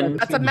disgusted. And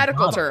that's a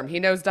medical term. He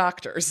knows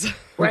doctors.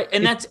 Right.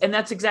 And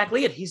that's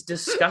exactly it. He's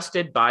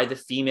disgusted by the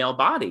female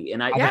body.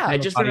 And I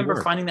just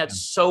remember finding that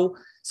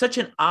such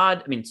an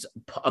odd,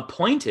 a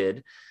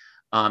pointed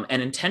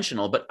and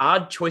intentional, but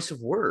odd choice of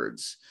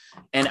words.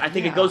 And I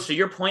think it goes to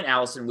your point,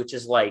 Allison, which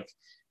is like,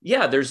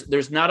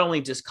 there's not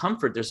only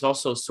discomfort, there's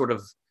also sort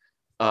of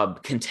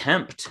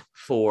contempt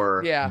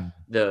for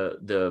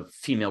the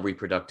female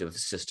reproductive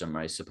system,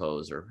 I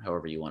suppose, or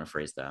however you want to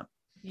phrase that.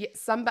 Yeah,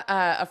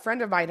 a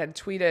friend of mine had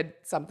tweeted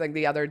something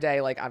the other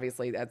day, like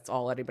obviously that's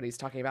all anybody's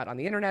talking about on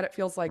the internet, it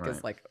feels like,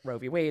 is like Roe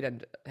v. Wade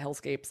and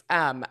hellscapes.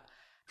 And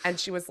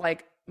she was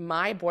like,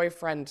 my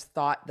boyfriend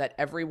thought that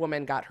every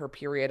woman got her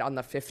period on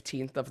the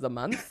 15th of the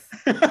month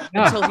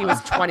until he was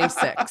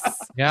 26.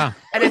 Yeah.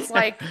 And it's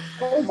like,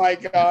 oh my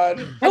God.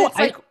 And it's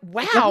like,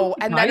 wow.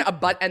 And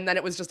then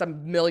it was just a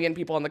million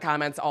people in the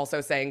comments also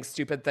saying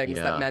stupid things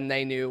that men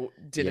they knew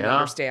didn't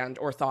understand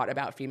or thought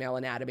about female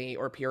anatomy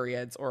or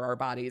periods or our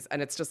bodies.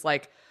 And it's just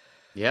like,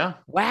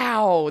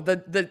 wow,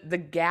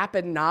 the gap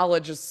in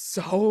knowledge is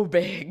so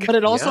big. But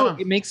it also,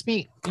 it makes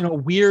me, in a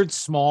weird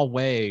small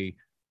way,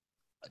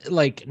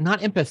 like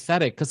not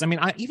empathetic, because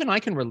I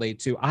can relate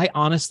to, I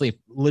honestly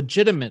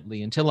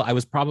legitimately until I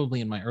was probably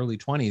in my early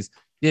 20s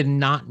did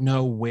not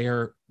know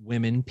where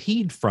women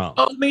peed from.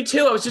 Oh, me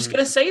too. I was just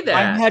gonna say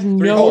that.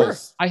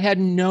 I had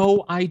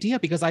no idea,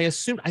 because I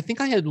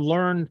think I had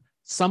learned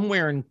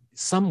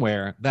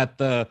somewhere that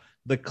the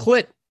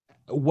clit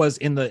was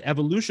in the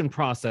evolution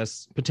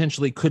process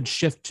potentially could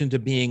shift into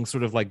being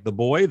sort of like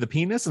the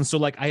penis, and so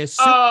like I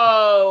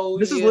assume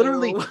this is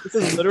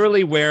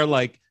literally where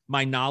like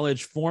my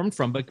knowledge formed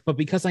from, but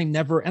because I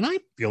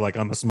feel like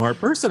I'm a smart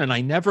person and I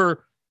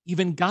never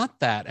even got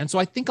that. And so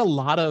I think a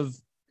lot of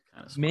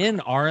men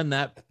are in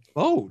that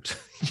boat.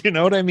 You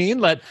know what I mean?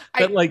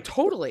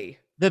 Totally.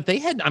 That they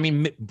had,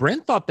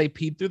 Brent thought they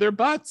peed through their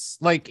butts.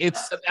 Like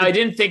I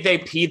didn't think they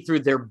peed through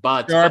their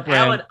butts. Sure,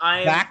 Alan,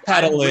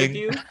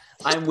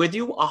 I'm with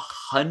you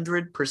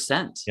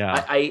 100%.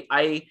 Yeah.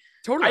 I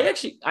totally. I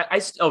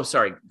actually,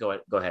 sorry. Go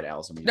ahead,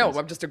 Allison. No,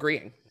 I'm just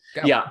agreeing.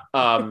 Go. Yeah.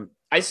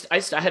 I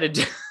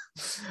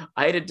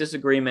had a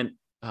disagreement.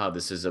 Oh,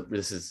 this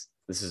is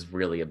this is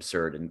really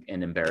absurd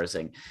and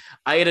embarrassing.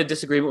 I had a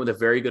disagreement with a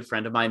very good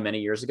friend of mine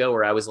many years ago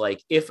where I was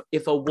like, if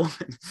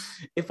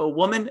a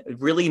woman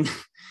really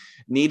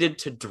needed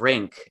to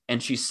drink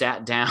and she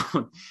sat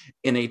down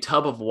in a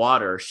tub of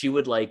water, she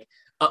would like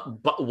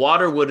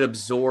water would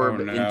absorb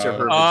into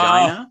her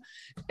vagina.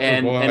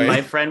 And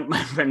my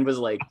friend was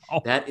like,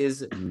 that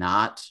is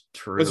not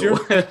true.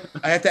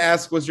 I have to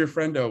ask, was your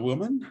friend a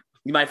woman?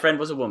 My friend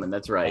was a woman.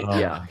 That's right.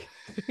 Yeah.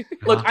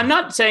 Look, I'm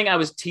not saying I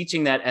was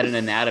teaching that at an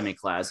anatomy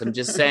class. I'm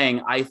just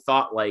saying I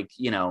thought like,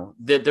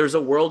 that there's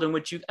a world in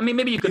which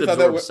maybe you could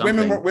absorb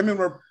something.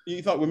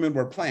 You thought women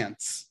were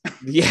plants.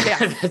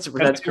 Yeah, that's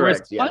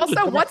correct. Yeah.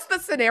 Also, what's the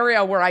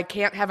scenario where I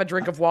can't have a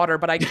drink of water,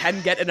 but I can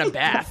get in a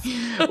bath?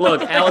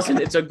 Look, Allison,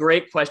 it's a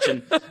great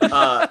question.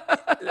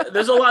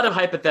 There's a lot of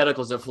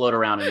hypotheticals that float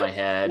around in my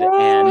head,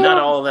 and not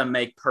all of them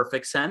make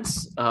perfect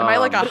sense. Am I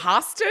like a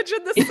hostage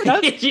in this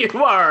scenario?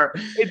 You are.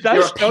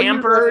 You're a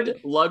pampered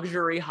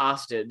luxury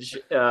hostage.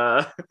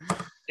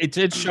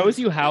 It shows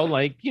you how,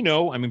 like,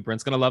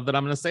 Brent's gonna love that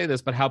I'm gonna say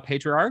this, but how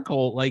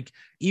patriarchal, like,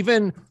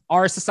 even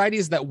our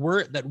societies that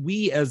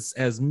we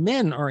as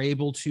men are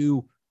able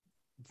to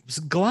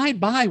glide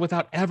by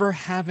without ever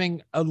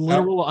having a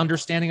literal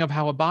understanding of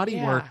how a body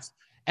works,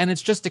 and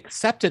it's just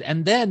accepted.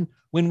 And then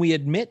when we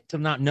admit to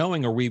not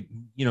knowing, or we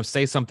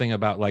say something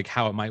about like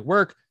how it might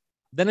work,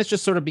 then it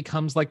just sort of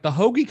becomes like the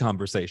hoagie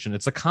conversation.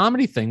 It's a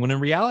comedy thing, when in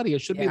reality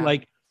it should be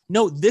like,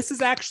 no, this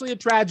is actually a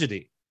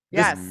tragedy.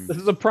 Yes. This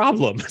is a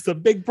problem. It's a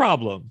big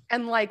problem.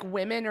 And like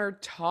women are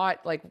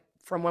taught like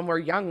from when we're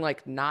young,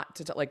 like not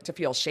to like to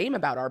feel shame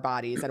about our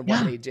bodies and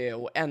what they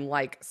do. And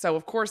like, so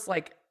of course,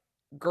 like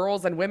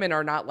girls and women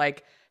are not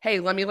like, hey,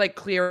 let me like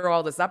clear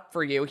all this up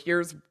for you.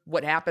 Here's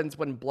what happens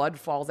when blood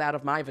falls out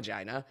of my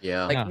vagina.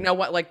 Yeah.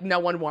 Like no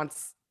one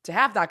wants to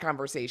have that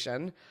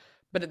conversation.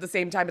 But at the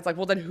same time, it's like,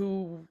 well, then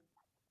who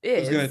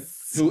is?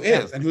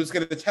 And who's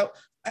going to tell?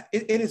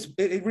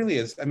 It really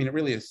is. I mean, it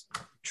really is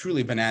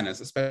truly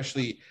bananas,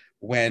 especially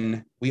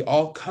when we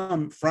all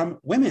come from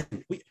women.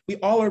 We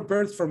all are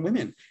birthed from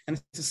women.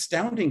 And it's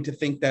astounding to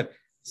think that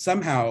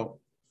somehow,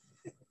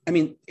 I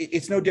mean,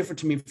 it's no different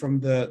to me from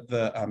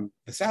the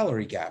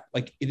salary gap.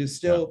 Like, it is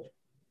still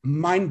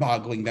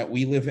mind-boggling that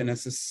we live in a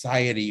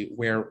society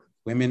where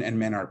women and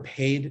men are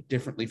paid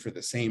differently for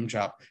the same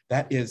job.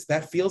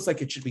 That feels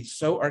like it should be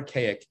so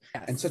archaic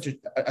and such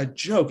a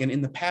joke and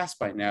in the past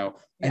by now,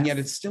 and yet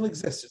it still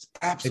exists. It's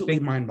absolutely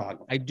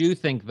mind-boggling. I do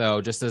think,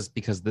 though,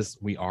 because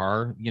we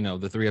are,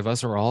 the three of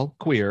us are all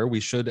queer, we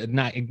should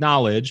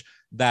acknowledge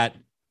that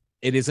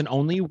it isn't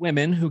only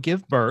women who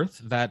give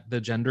birth, that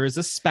the gender is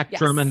a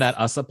spectrum, and that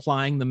us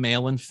applying the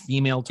male and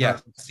female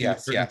terms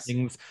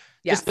things.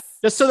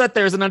 Just so that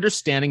there's an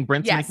understanding.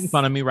 Brent's making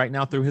fun of me right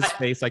now through his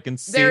face. I can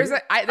see.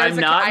 I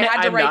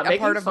had to write a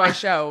part of my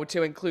show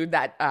to include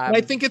that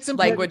I think it's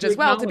language as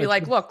well, to be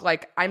like, look,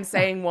 like I'm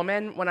saying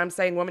woman, when I'm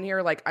saying woman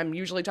here, like I'm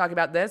usually talking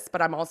about this, but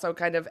I'm also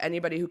kind of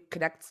anybody who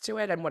connects to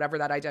it and whatever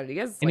that identity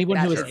is. Anyone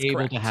like, who is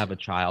able to have a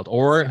child,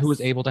 or who is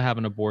able to have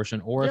an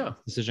abortion, or if the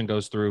decision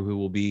goes through, who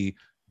will be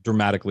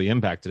dramatically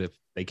impacted if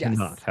they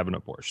cannot have an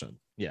abortion.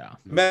 Yeah.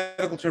 The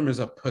medical term is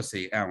a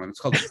pussy, Alan. It's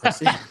called a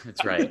pussy.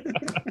 That's right.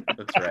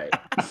 That's right.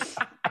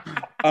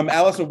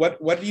 Allison,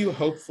 what do you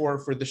hope for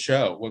the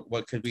show?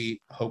 What could we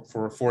hope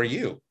for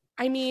you?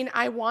 I mean,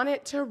 I want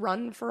it to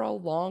run for a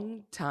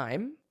long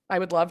time. I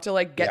would love to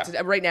like get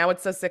to, right now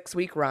it's a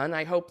 6-week run.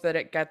 I hope that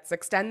it gets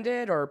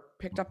extended or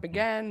picked up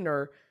again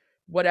or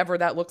whatever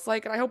that looks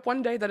like. And I hope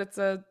one day that it's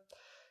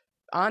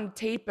on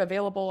tape,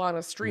 available on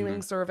a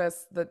streaming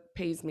service that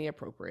pays me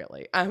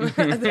appropriately.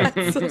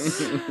 That's,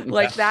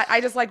 like that.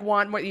 I just like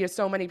want what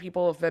so many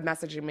people have been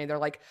messaging me. They're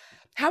like,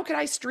 how could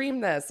I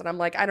stream this? And I'm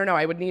like, I don't know.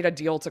 I would need a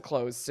deal to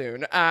close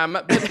soon.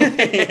 But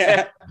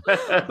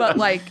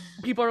like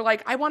people are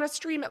like, I want to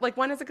stream it. Like,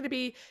 when is it going to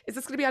be? Is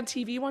this going to be on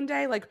TV one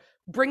day? Like,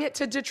 bring it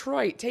to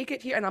Detroit, take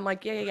it here. And I'm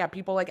like, yeah.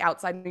 People like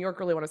outside New York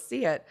really want to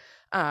see it.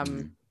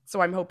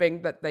 So I'm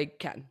hoping that they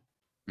can.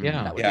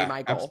 Yeah, that would be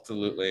my goal.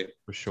 Absolutely,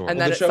 for sure. And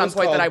then at some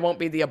point that I won't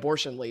be the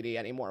abortion lady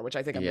anymore, which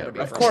I think I'm going to be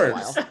of for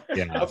course. a while.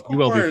 Yeah, of course. You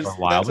will be for a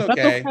while. That's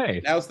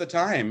okay. Now's the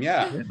time.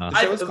 Yeah. The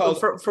show is called...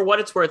 for what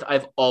it's worth,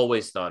 I've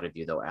always thought of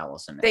you though,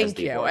 Allison. Thank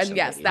you. And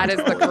yes, that is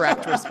the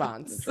correct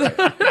response.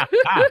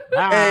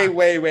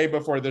 way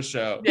before the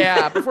show.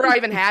 Yeah, before I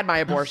even had my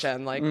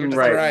abortion. Like, you're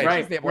just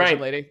she's the abortion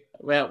lady.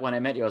 Well, when I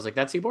met you, I was like,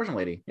 that's the abortion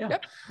lady. Yeah.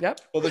 Yep.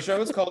 Well, the show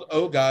is called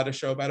Oh God, a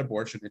show about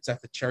abortion. It's at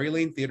the Cherry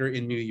Lane Theater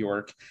in New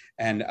York.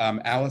 And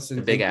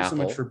Allison, thank you so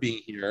much for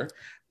being here.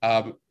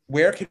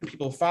 Where can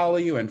people follow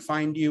you and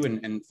find you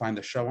and find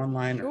the show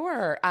online?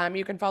 Sure.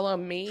 You can follow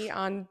me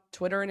on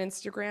Twitter and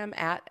Instagram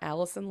at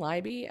Allison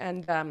Leiby.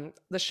 And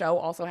the show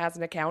also has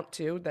an account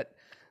too that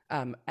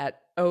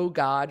at Oh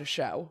God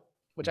Show,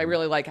 which I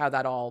really like how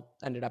that all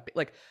ended up.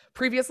 Like,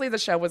 previously the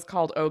show was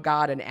called Oh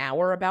God, an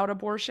Hour About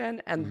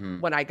Abortion.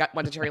 And when I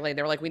went to Cherry Lane,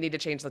 they were like, we need to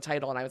change the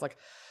title. And I was like,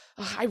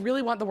 I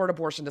really want the word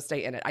abortion to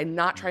stay in it. I'm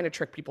not trying to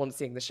trick people into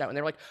seeing the show. And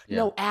they're like,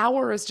 no,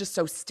 Our is just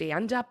so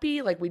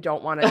stand-up-y. Like, we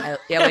don't want to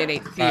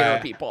alienate theater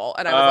people.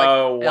 And I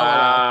was like,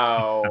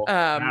 wow.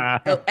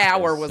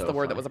 Our was the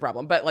word that was a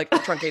problem, but like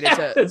truncated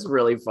to it's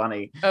really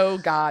funny. Oh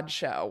God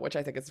Show, which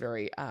I think is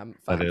very fun.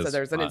 So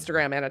there's an fun.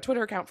 Instagram and a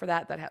Twitter account for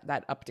that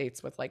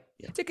updates with like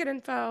ticket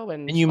info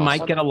and you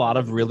might get a lot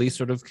of really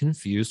sort of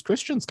confused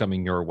Christians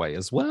coming your way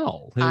as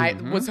well. I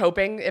was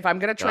hoping if I'm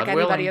going to trick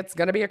anybody, it's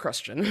going to be a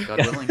Christian.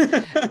 God willing.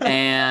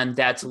 And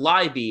that's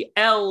Leiby,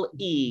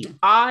 Leiby.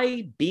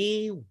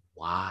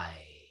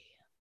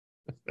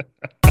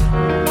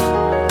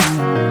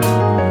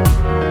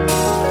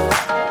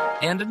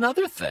 And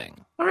another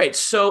thing. All right.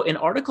 So an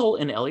article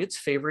in Elliot's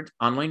favorite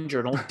online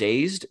journal,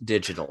 Dazed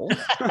Digital.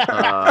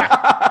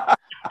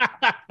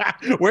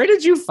 Where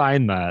did you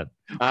find that?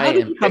 How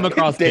did you come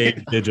across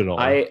Dazed Digital?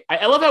 I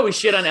love how we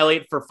shit on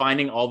Elliot for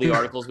finding all the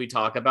articles we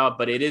talk about,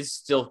 but it is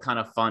still kind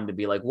of fun to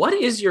be like, what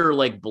is your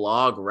like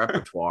blog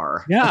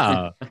repertoire?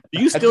 Yeah.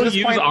 Do you still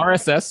use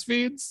RSS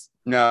feeds?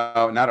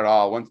 No, not at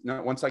all.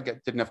 Once I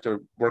didn't have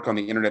to work on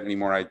the internet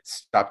anymore, I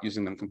stopped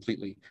using them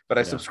completely. But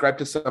I subscribed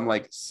to some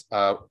like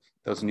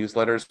those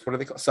newsletters. What are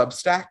they called?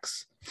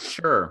 Substacks.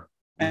 Sure.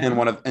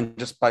 And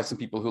just by some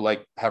people who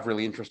like have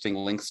really interesting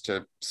links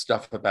to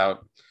stuff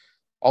about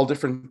all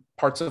different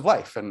parts of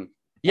life. And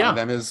one of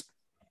them is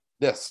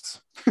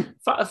this.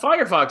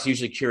 Firefox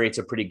usually curates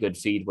a pretty good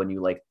feed when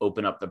you like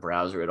open up the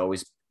browser. It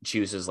always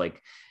chooses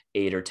like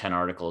 8 or 10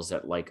 articles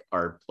that like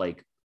are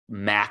like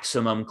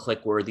maximum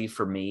click worthy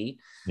for me.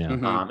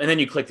 And then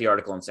you click the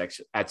article and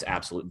that's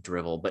absolute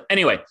drivel. But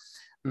anyway,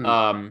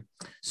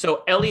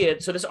 so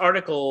Elliot, so this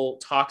article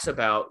talks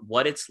about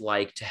what it's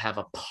like to have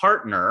a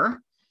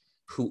partner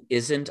who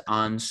isn't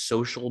on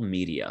social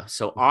media.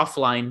 So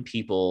offline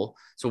people,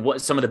 so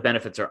what some of the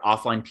benefits are: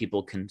 offline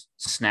people can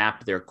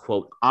snap their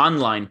quote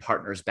online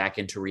partners back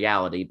into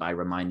reality by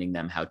reminding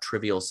them how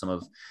trivial some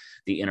of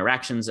the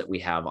interactions that we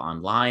have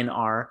online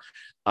are.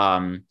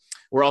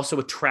 We're also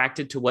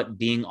attracted to what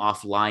being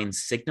offline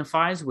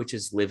signifies, which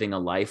is living a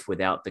life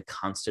without the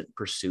constant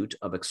pursuit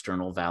of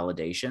external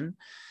validation.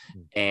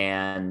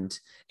 And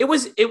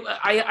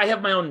I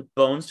have my own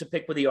bones to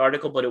pick with the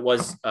article, but it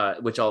was,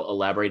 which I'll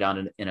elaborate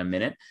on in a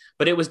minute,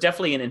 but it was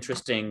definitely an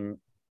interesting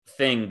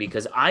thing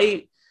because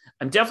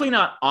I'm definitely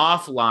not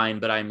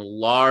offline, but I'm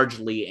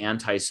largely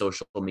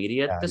anti-social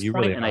media at this point,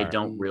 really, and I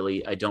don't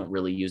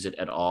really use it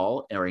at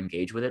all or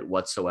engage with it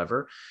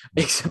whatsoever,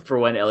 except for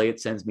when Elliot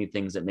sends me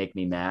things that make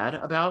me mad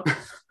about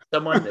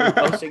someone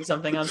posting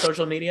something on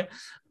social media.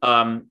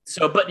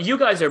 But you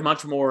guys are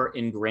much more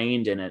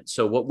ingrained in it.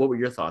 So what were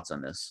your thoughts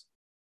on this?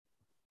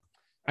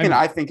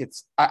 I think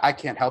I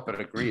can't help but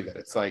agree that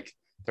it's like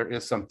there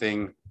is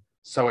something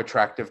so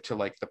attractive to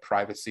like the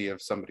privacy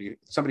of somebody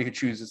who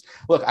chooses.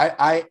 Look,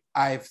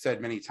 I've said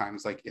many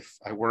times, like if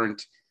I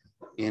weren't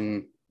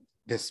in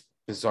this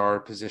bizarre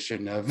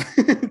position of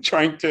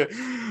trying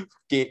to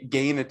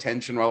gain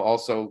attention while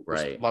also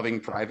loving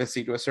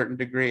privacy to a certain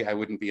degree, I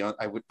would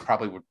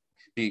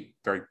be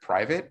very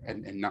private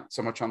and not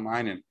so much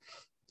online.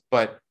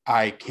 But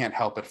I can't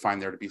help but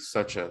find there to be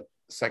such a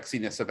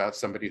sexiness about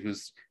somebody who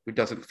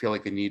doesn't feel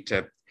like they need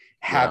to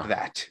have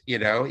that,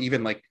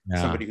 even like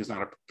somebody who's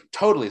not a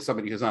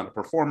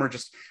performer,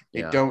 just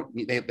they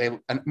a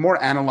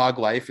more analog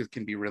life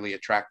can be really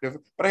attractive.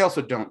 But I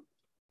also don't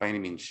by any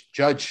means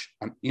judge.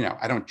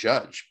 I don't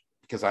judge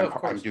because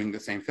I'm doing the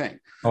same thing.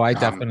 Oh, I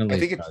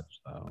definitely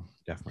judge though.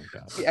 Definitely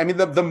judge. I mean,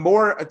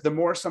 the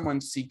more someone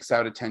seeks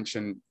out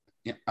attention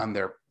on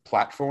their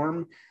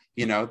platform,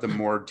 the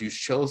more douche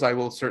chills I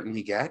will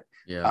certainly get.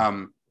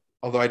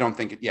 Although I don't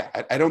think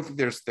I don't think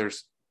there's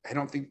I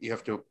don't think you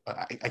have to.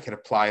 I can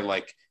apply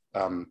like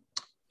a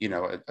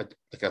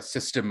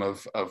system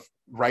of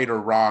right or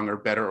wrong or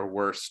better or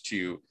worse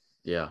to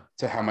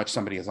how much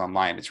somebody is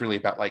online. It's really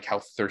about like how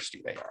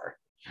thirsty they are.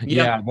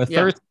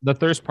 The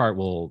thirst part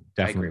will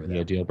definitely be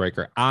a deal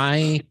breaker.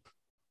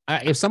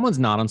 If someone's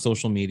not on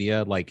social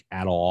media like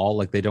at all,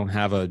 like they don't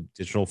have a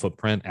digital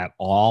footprint at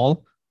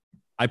all,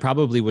 I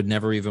probably would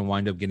never even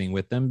wind up getting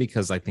with them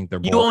because I think they're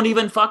boring. You won't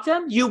even fuck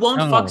them? You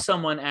won't fuck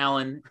someone,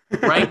 Alan.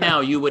 Right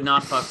now, you would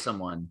not fuck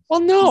someone.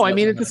 Well, no, I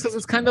mean,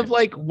 it's kind of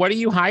like, what are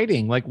you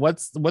hiding? Like,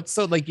 what's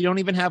so like, you don't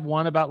even have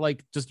one about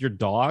like just your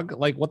dog?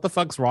 Like, what the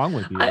fuck's wrong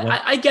with you?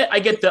 I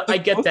get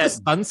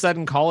that sunset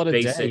and call it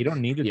a day. You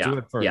don't need to do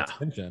it for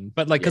attention.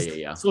 But like,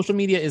 because social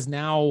media is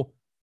now,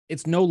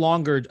 it's no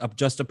longer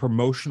just a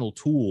promotional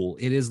tool.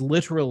 It is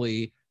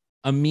literally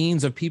a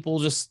means of people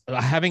just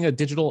having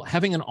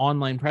an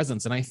online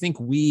presence. And I think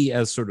we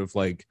as sort of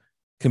like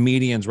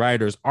comedians,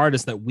 writers,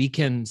 artists, that we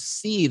can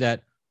see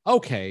that,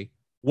 okay,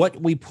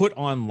 what we put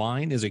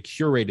online is a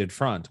curated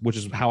front, which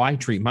is how I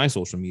treat my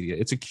social media.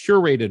 It's a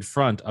curated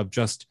front of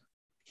just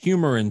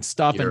humor and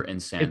stuff. Your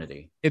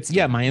insanity. It's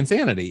my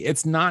insanity.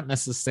 It's not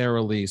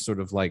necessarily sort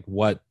of like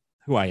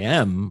who I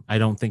am, I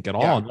don't think at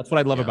all. And that's what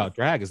I love about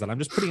drag, is that I'm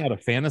just putting out a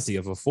fantasy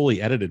of a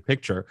fully edited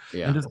picture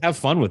and just have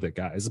fun with it,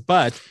 guys.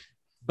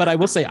 But I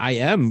will say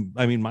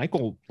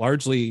Michael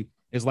largely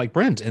is like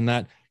Brent in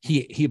that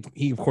he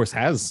of course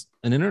has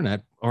an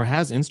internet or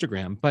has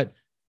Instagram, but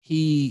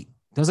he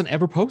doesn't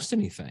ever post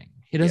anything.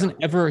 He doesn't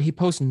ever. He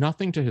posts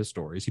nothing to his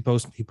stories. He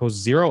posts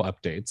zero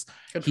updates.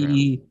 But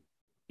he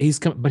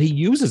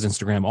uses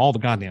Instagram all the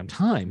goddamn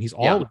time. He's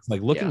always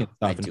like looking at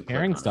stuff and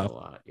sharing stuff.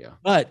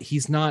 But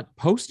he's not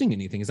posting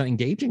anything. He's not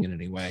engaging in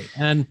any way.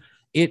 And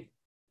it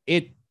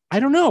I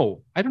don't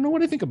know. I don't know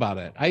what I think about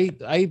it.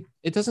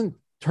 It doesn't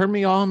turn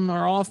me on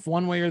or off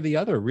one way or the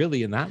other,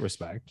 really, in that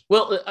respect.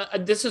 Well,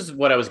 this is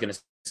what I was going to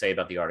say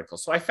about the article.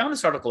 So I found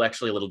this article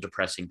actually a little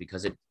depressing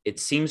because it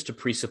seems to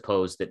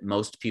presuppose that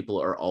most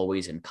people are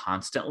always and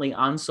constantly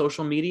on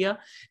social media.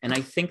 And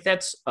I think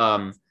that's,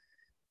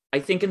 I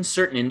think in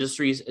certain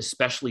industries,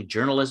 especially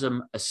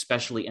journalism,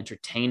 especially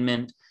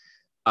entertainment,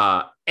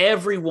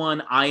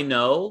 everyone I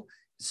know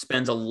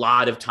spends a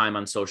lot of time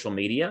on social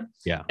media.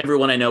 Yeah.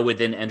 Everyone I know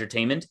within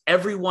entertainment,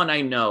 everyone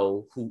I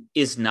know who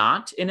is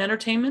not in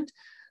entertainment,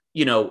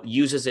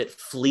 uses it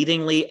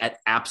fleetingly at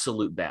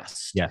absolute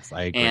best. Yes,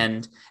 I agree.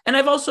 And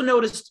I've also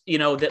noticed,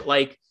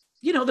 that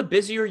the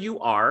busier you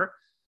are,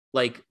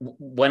 like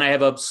when I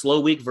have a slow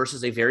week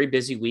versus a very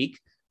busy week,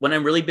 when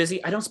I'm really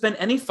busy, I don't spend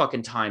any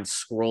fucking time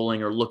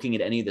scrolling or looking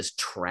at any of this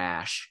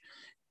trash.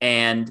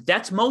 And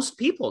that's most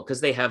people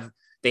because they have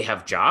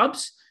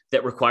jobs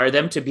that require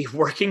them to be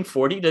working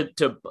 40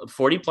 to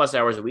 40 plus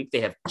hours a week.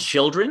 They have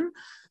children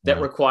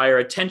that require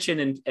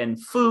attention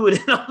and food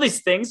and all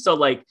these things.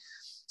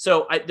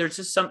 So there's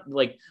just something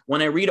like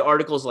when I read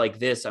articles like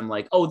this, I'm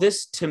like, oh,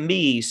 this to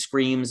me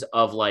screams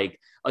of like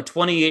a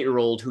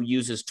 28-year-old who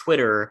uses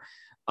Twitter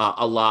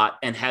a lot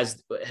and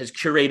has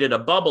curated a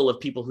bubble of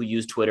people who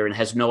use Twitter and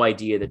has no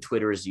idea that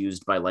Twitter is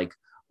used by like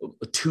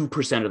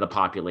 2% of the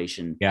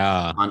population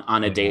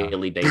on a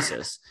daily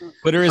basis.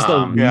 Twitter is the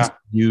least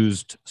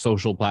used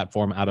social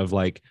platform out of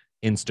like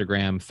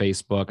Instagram,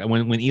 Facebook. And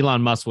when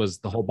Elon Musk was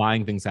the whole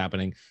buying things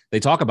happening, they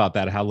talk about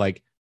that, how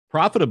like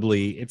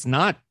profitably it's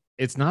not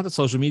the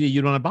social media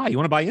you want to buy. You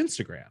want to buy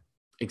Instagram.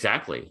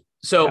 Exactly.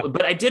 So,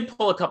 but I did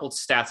pull a couple of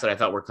stats that I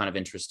thought were kind of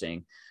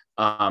interesting.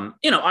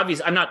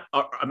 Obviously, I'm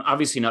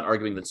obviously not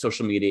arguing that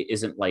social media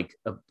isn't like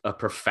a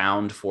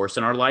profound force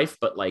in our life,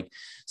 but like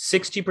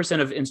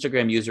 60% of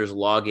Instagram users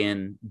log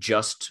in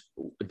just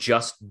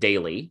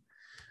daily.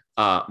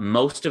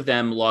 Most of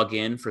them log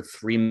in for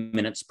 3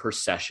 minutes per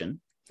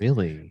session.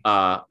 Really?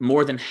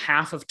 More than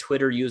half of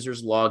Twitter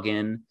users log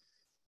in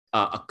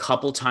a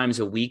couple times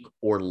a week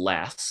or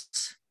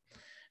less.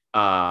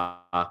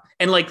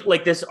 And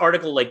like this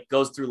article like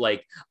goes through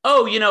like,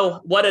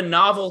 oh, what a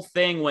novel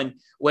thing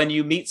when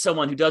you meet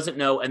someone who doesn't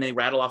know and they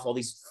rattle off all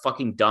these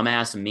fucking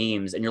dumbass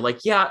memes and you're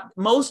like, yeah,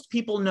 most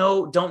people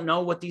don't know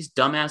what these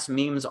dumbass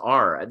memes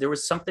are. There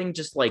was something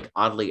just like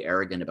oddly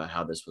arrogant about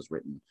how this was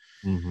written.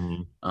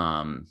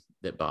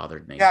 That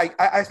bothered me. Yeah,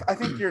 I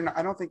think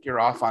I don't think you're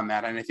off on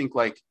that. And I think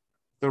like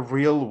the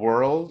real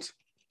world,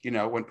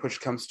 when push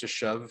comes to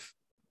shove,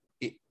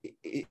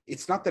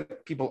 it's not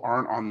that people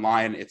aren't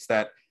online. It's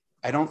that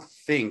I don't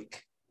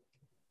think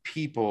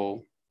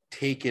people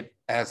take it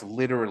as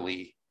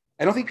literally.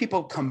 I don't think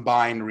people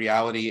combine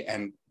reality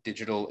and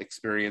digital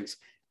experience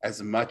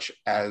as much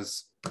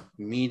as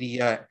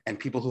media and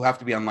people who have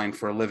to be online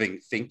for a living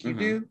think you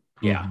do.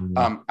 Yeah.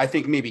 I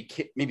think maybe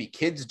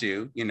kids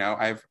do.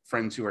 I have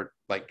friends who are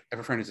like, I have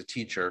a friend who's a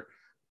teacher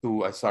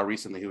who I saw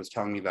recently who was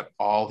telling me that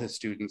all his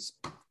students,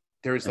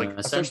 there's like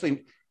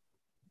essentially,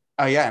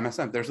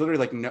 MSN. There's literally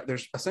like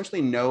there's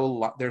essentially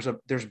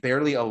there's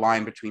barely a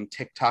line between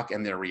TikTok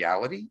and their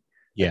reality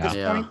at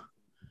this point.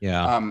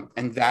 Yeah.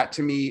 And that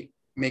to me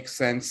makes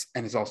sense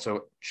and is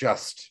also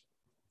just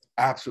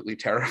absolutely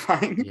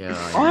terrifying.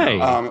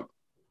 Why?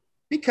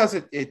 Because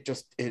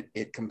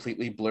it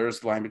completely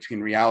blurs the line between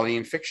reality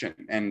and fiction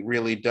and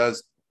really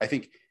does, I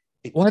think.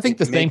 I think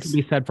the same can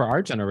be said for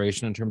our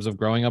generation in terms of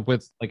growing up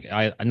with like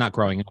I'm not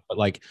growing up, but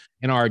like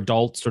in our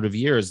adult sort of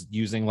years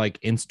using like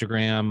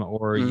Instagram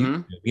or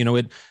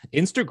YouTube,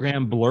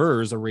 Instagram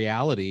blurs a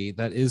reality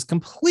that is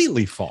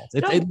completely false.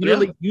 It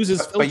literally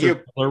uses filters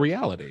to blur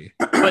reality.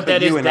 But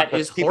that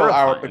is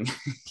horrifying.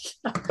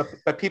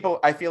 But people,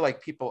 I feel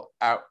like people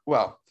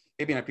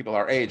maybe not people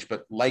our age,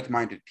 but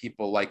like-minded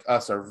people like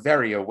us are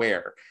very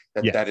aware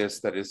that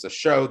is a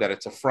show, that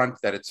it's a front,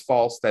 that it's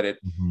false, that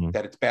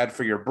it's bad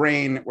for your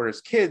brain. Whereas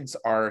kids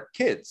are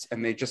kids,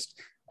 and they just,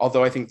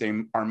 although I think they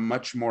are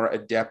much more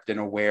adept and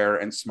aware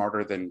and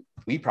smarter than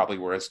we probably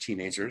were as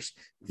teenagers,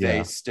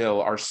 they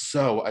still are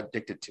so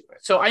addicted to it.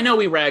 So I know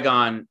we rag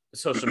on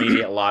social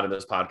media a lot in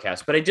this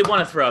podcast, but I did want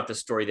to throw out the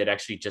story that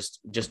actually just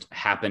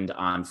happened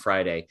on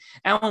Friday.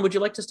 Alan, would you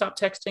like to stop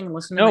texting and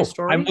listen to my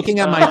story? I'm looking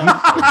at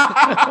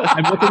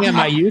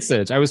my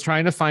usage. I was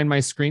trying to find my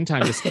screen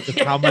time to see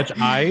how much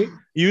I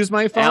use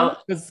my phone.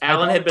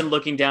 Alan had been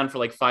looking down for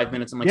like 5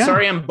 minutes. I'm like,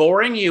 sorry, I'm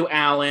boring you,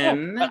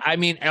 Alan. I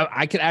mean,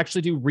 I could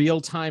actually do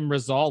real-time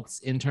results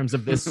in terms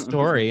of this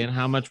story and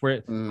how much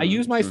I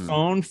use my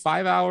phone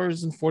 5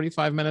 hours and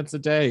 45 minutes a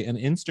day and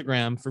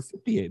Instagram for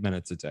 58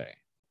 minutes a day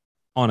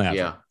on average.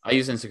 Yeah, I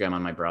use Instagram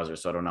on my browser,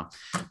 so I don't know.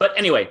 But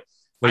anyway,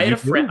 I had a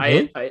friend.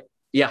 I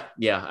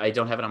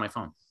don't have it on my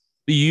phone.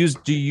 Do you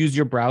use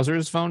your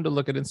browser's phone to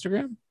look at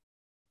Instagram?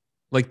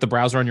 Like the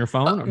browser on your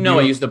phone? No,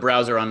 I use the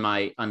browser on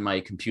my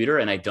computer,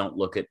 and I don't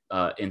look at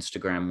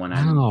Instagram when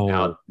I'm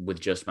out with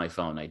just my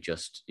phone. I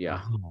just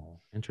Oh,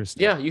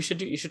 interesting. Yeah, you should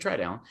try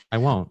it, Alan. I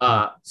won't.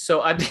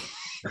 So I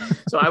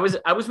was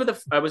with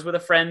a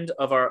friend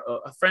of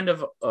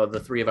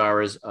the three of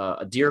ours,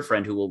 a dear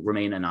friend who will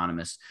remain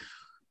anonymous,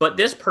 but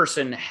this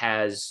person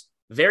has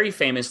very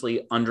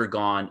famously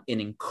undergone an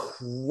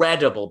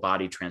incredible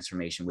body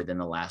transformation within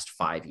the last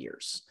 5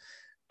 years.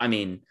 I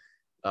mean,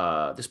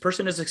 this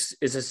person is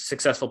a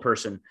successful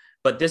person,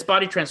 but this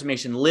body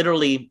transformation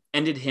literally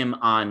led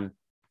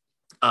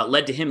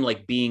to him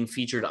like being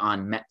featured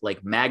on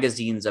like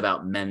magazines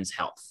about men's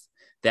health.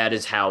 That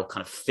is how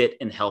kind of fit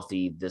and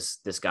healthy this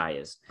guy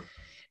is.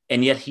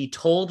 And yet he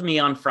told me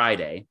on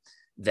Friday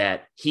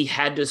that he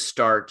had to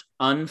start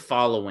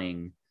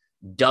unfollowing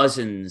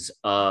dozens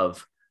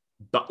of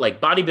like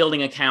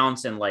bodybuilding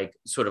accounts and like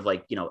sort of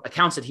like,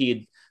 accounts that he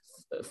had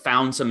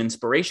found some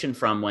inspiration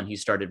from when he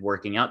started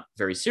working out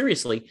very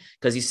seriously,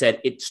 because he said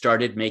it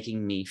started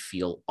making me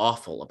feel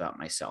awful about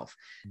myself.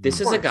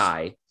 This is a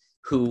guy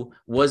who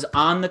was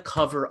on the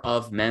cover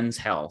of Men's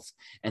Health,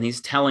 and he's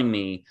telling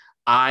me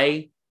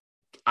I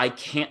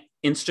can't.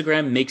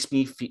 Instagram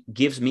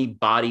gives me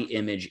body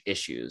image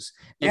issues,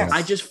 and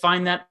I just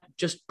find that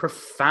just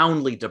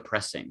profoundly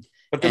depressing.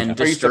 But and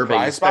disturbing,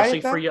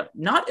 especially for you.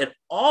 Not at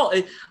all.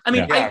 I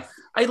mean, I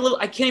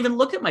can't even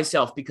look at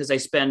myself because I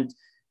spend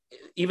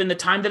even the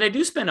time that I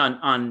do spend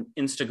on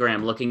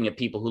Instagram looking at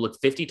people who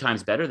look 50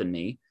 times better than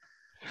me.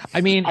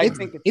 I mean, I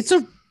think it's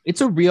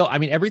a real, I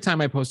mean, every time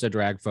I post a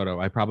drag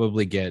photo, I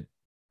probably get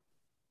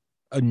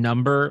a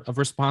number of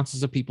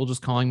responses of people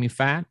just calling me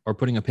fat or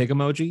putting a pig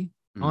emoji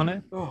on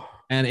it.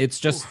 And it's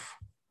just,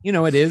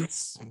 it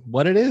is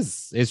what it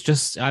is. It's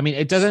just, I mean,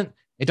 it doesn't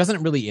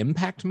really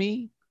impact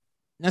me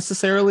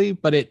necessarily,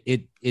 but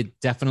it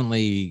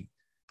definitely,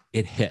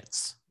 it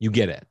hits. You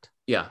get it.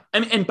 Yeah. I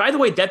mean, and by the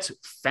way, that's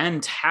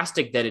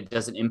fantastic that it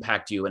doesn't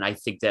impact you. And I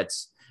think that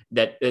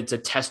it's a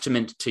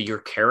testament to your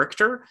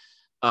character.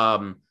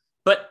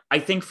 But I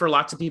think for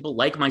lots of people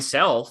like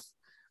myself,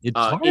 it's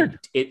hard.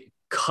 It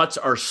cuts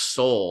our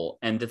soul.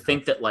 And to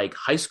think that like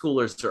high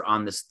schoolers are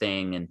on this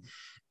thing and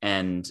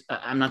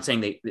I'm not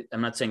saying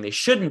they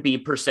shouldn't be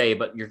per se,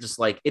 but you're just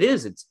like, it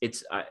is. It's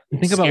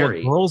think about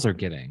what girls are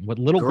getting, what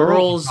little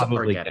girls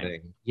are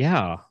getting.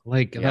 Yeah.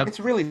 Like it's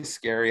really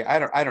scary. I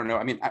don't know.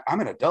 I mean, I'm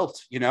an adult,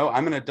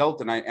 I'm an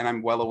adult, and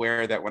I'm well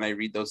aware that when I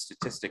read those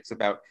statistics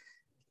about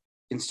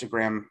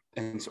Instagram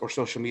or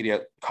social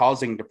media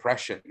causing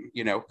depression,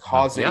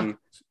 causing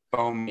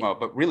FOMO,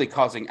 but really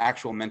causing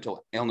actual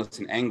mental illness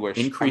and anguish.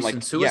 Increase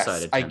in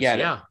suicide attempts. I get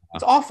it.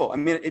 It's awful. I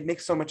mean, it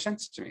makes so much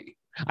sense to me.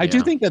 I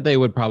do think that they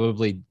would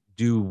probably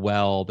do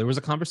well. There was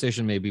a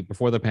conversation maybe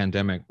before the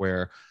pandemic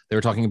where they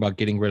were talking about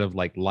getting rid of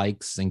like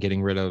likes and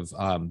getting rid of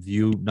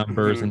view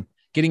numbers and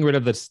getting rid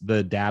of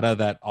the data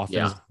that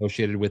often is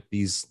associated with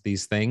these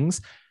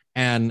things.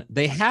 And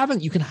they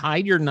haven't, you can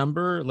hide your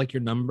number, like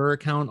your number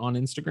account on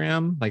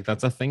Instagram. Like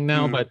that's a thing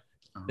now, but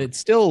it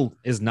still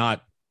is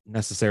not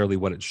necessarily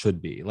what it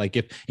should be. Like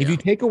if you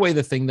take away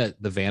the thing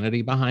that the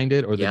vanity behind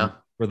it or the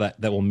or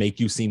that will make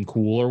you seem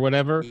cool or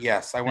whatever.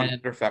 Yes, I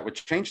wonder if that would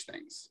change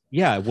things.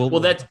 Yeah, well,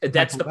 that's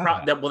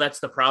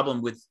the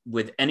problem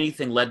with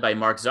anything led by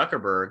Mark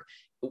Zuckerberg.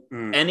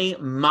 Any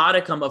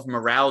modicum of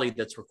morality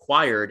that's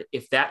required,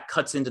 if that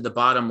cuts into the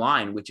bottom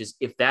line, which is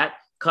if that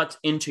cuts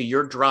into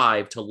your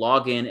drive to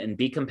log in and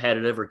be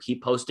competitive or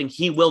keep posting,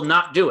 he will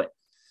not do it.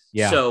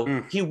 Yeah.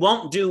 So he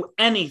won't do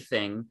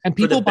anything and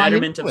people for the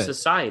betterment of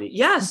society.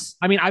 Yes.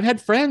 I mean, I've had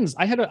friends.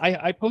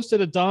 I posted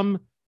a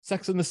dumb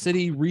Sex and the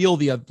City reel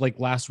like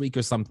last week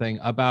or something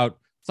about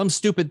some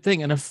stupid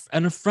thing. And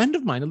a friend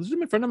of mine, a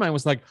legitimate friend of mine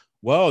was like,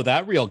 whoa,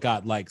 that reel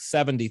got like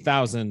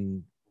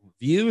 70,000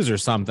 views or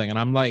something. And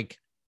I'm like,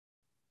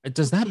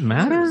 does that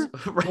matter?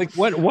 Right. Like,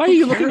 what? Why are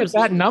you looking at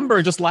that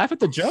number? Just laugh at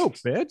the joke,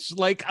 bitch.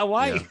 Like,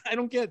 why? Yeah. I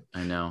don't get.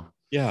 I know.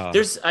 Yeah.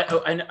 There's,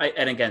 and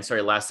again,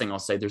 sorry, last thing I'll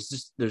say,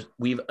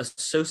 we've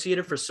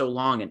associated for so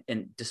long,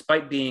 and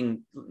despite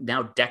being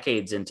now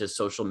decades into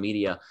social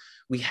media,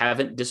 we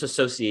haven't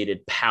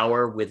disassociated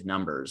power with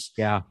numbers.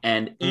 Yeah.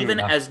 And even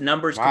as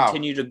numbers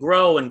continue to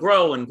grow and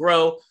grow and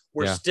grow,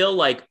 we're still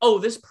like, oh,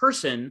 this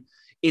person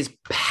is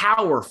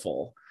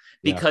powerful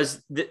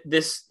because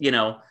this,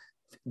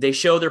 they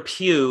show their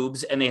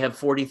pubes and they have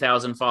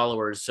 40,000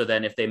 followers. So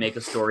then if they make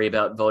a story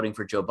about voting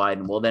for Joe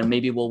Biden, well, then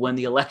maybe we'll win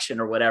the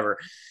election or whatever.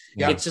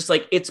 Yeah. It's just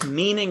like, it's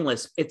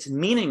meaningless. It's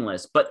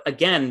meaningless. But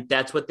again,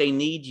 that's what they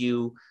need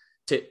you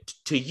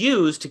to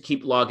use to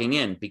keep logging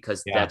in,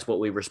 because that's what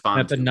we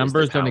respond to. The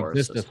numbers don't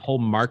exist. This whole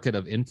market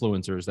of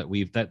influencers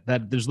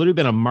that there's literally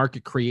been a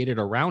market created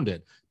around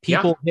it.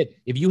 People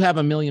if you have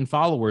 1 million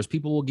followers,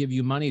 people will give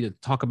you money to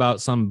talk about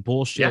some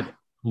bullshit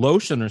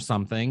lotion or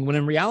something. When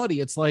in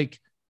reality, it's like,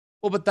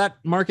 well, but that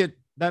market,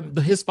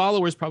 his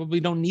followers probably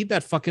don't need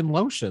that fucking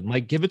lotion.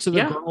 Like, give it to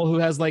the girl who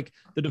has like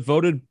the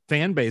devoted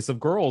fan base of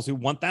girls who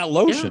want that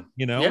lotion.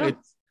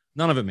 It's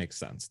none of it makes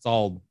sense. It's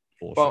all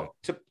bullshit. Well,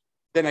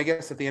 then I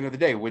guess at the end of the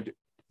day,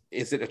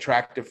 is it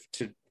attractive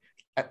to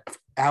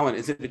Alan?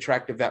 Is it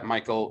attractive that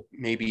Michael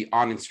may be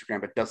on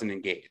Instagram but doesn't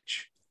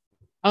engage?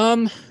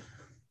 I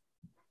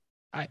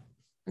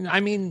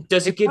mean,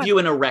 does it give you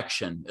an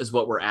erection? Is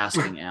what we're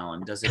asking,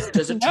 Alan. Does it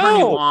turn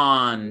you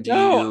on?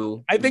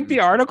 I think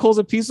the article is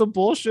a piece of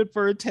bullshit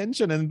for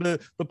attention, and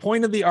the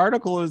point of the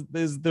article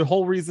is the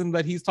whole reason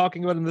that he's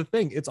talking about in the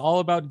thing. It's all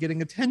about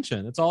getting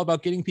attention. It's all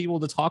about getting people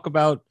to talk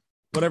about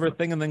whatever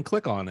thing and then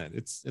click on it.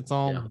 It's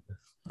all. Yeah.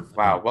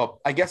 Wow. Well,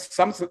 I guess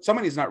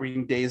somebody's not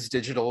reading Dazed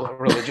Digital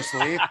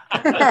religiously.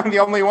 I'm the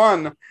only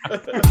one.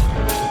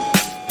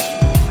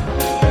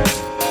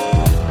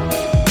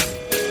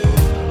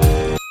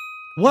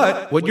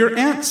 What would your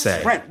aunt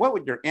say? Brent, what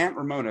would your Aunt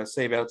Ramona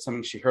say about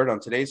something she heard on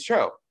today's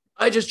show?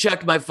 I just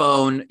checked my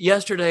phone.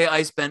 Yesterday,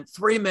 I spent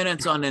 3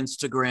 minutes on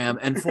Instagram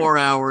and 4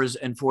 hours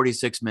and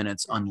 46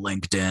 minutes on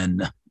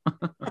LinkedIn.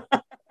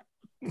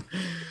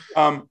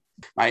 My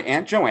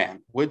Aunt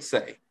Joanne would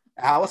say,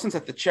 Allison's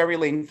at the Cherry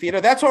Lane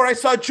Theater. That's where I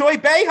saw Joy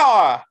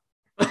Behar.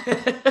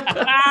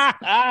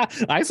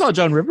 I saw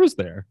Joan Rivers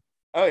there.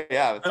 Oh,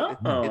 yeah. It's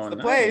the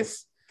nice.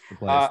 place.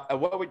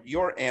 What would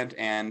your Aunt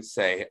Anne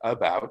say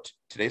about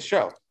today's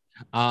show?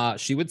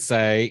 She would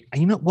say,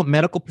 you know what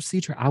medical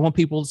procedure? I want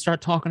people to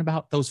start talking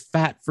about those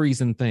fat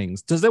freezing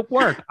things. Does it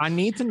work? I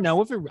need to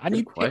know if I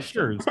need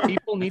pictures.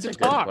 People need to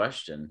talk. Good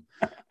question.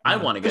 I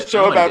want to get a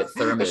show about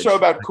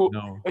cool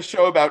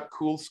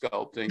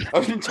sculpting.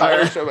 An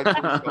entire show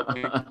about cool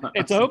sculpting.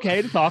 It's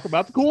okay to talk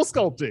about the cool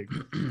sculpting.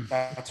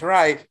 That's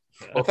right.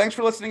 Well, thanks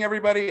for listening,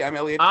 everybody. I'm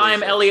Elliot Glazer.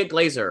 I'm Elliot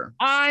Glazer.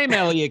 I'm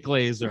Elliot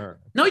Glazer.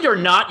 No, you're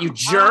not, you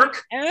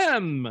jerk. I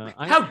am.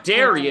 How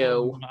dare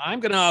you? I'm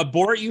going to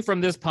abort you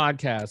from this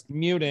podcast.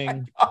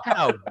 Muting.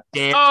 How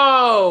dare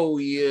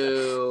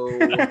you?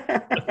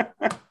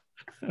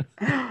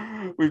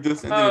 We've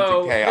descended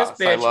into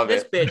chaos. I love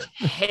this it. Bitch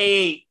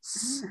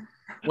hates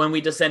when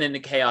we descend into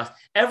chaos.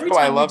 Every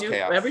time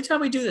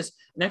we do this,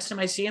 next time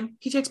I see him,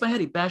 he takes my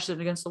head, he bashes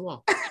it against the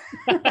wall.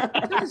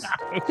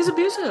 He's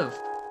abusive.